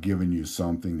I've given you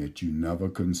something that you never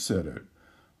considered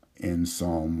in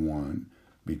Psalm 1,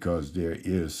 because there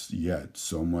is yet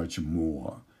so much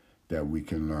more that we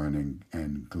can learn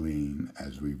and glean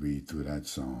as we read through that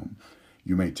psalm.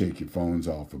 You may take your phones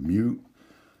off of mute,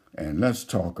 and let's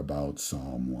talk about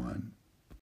Psalm 1.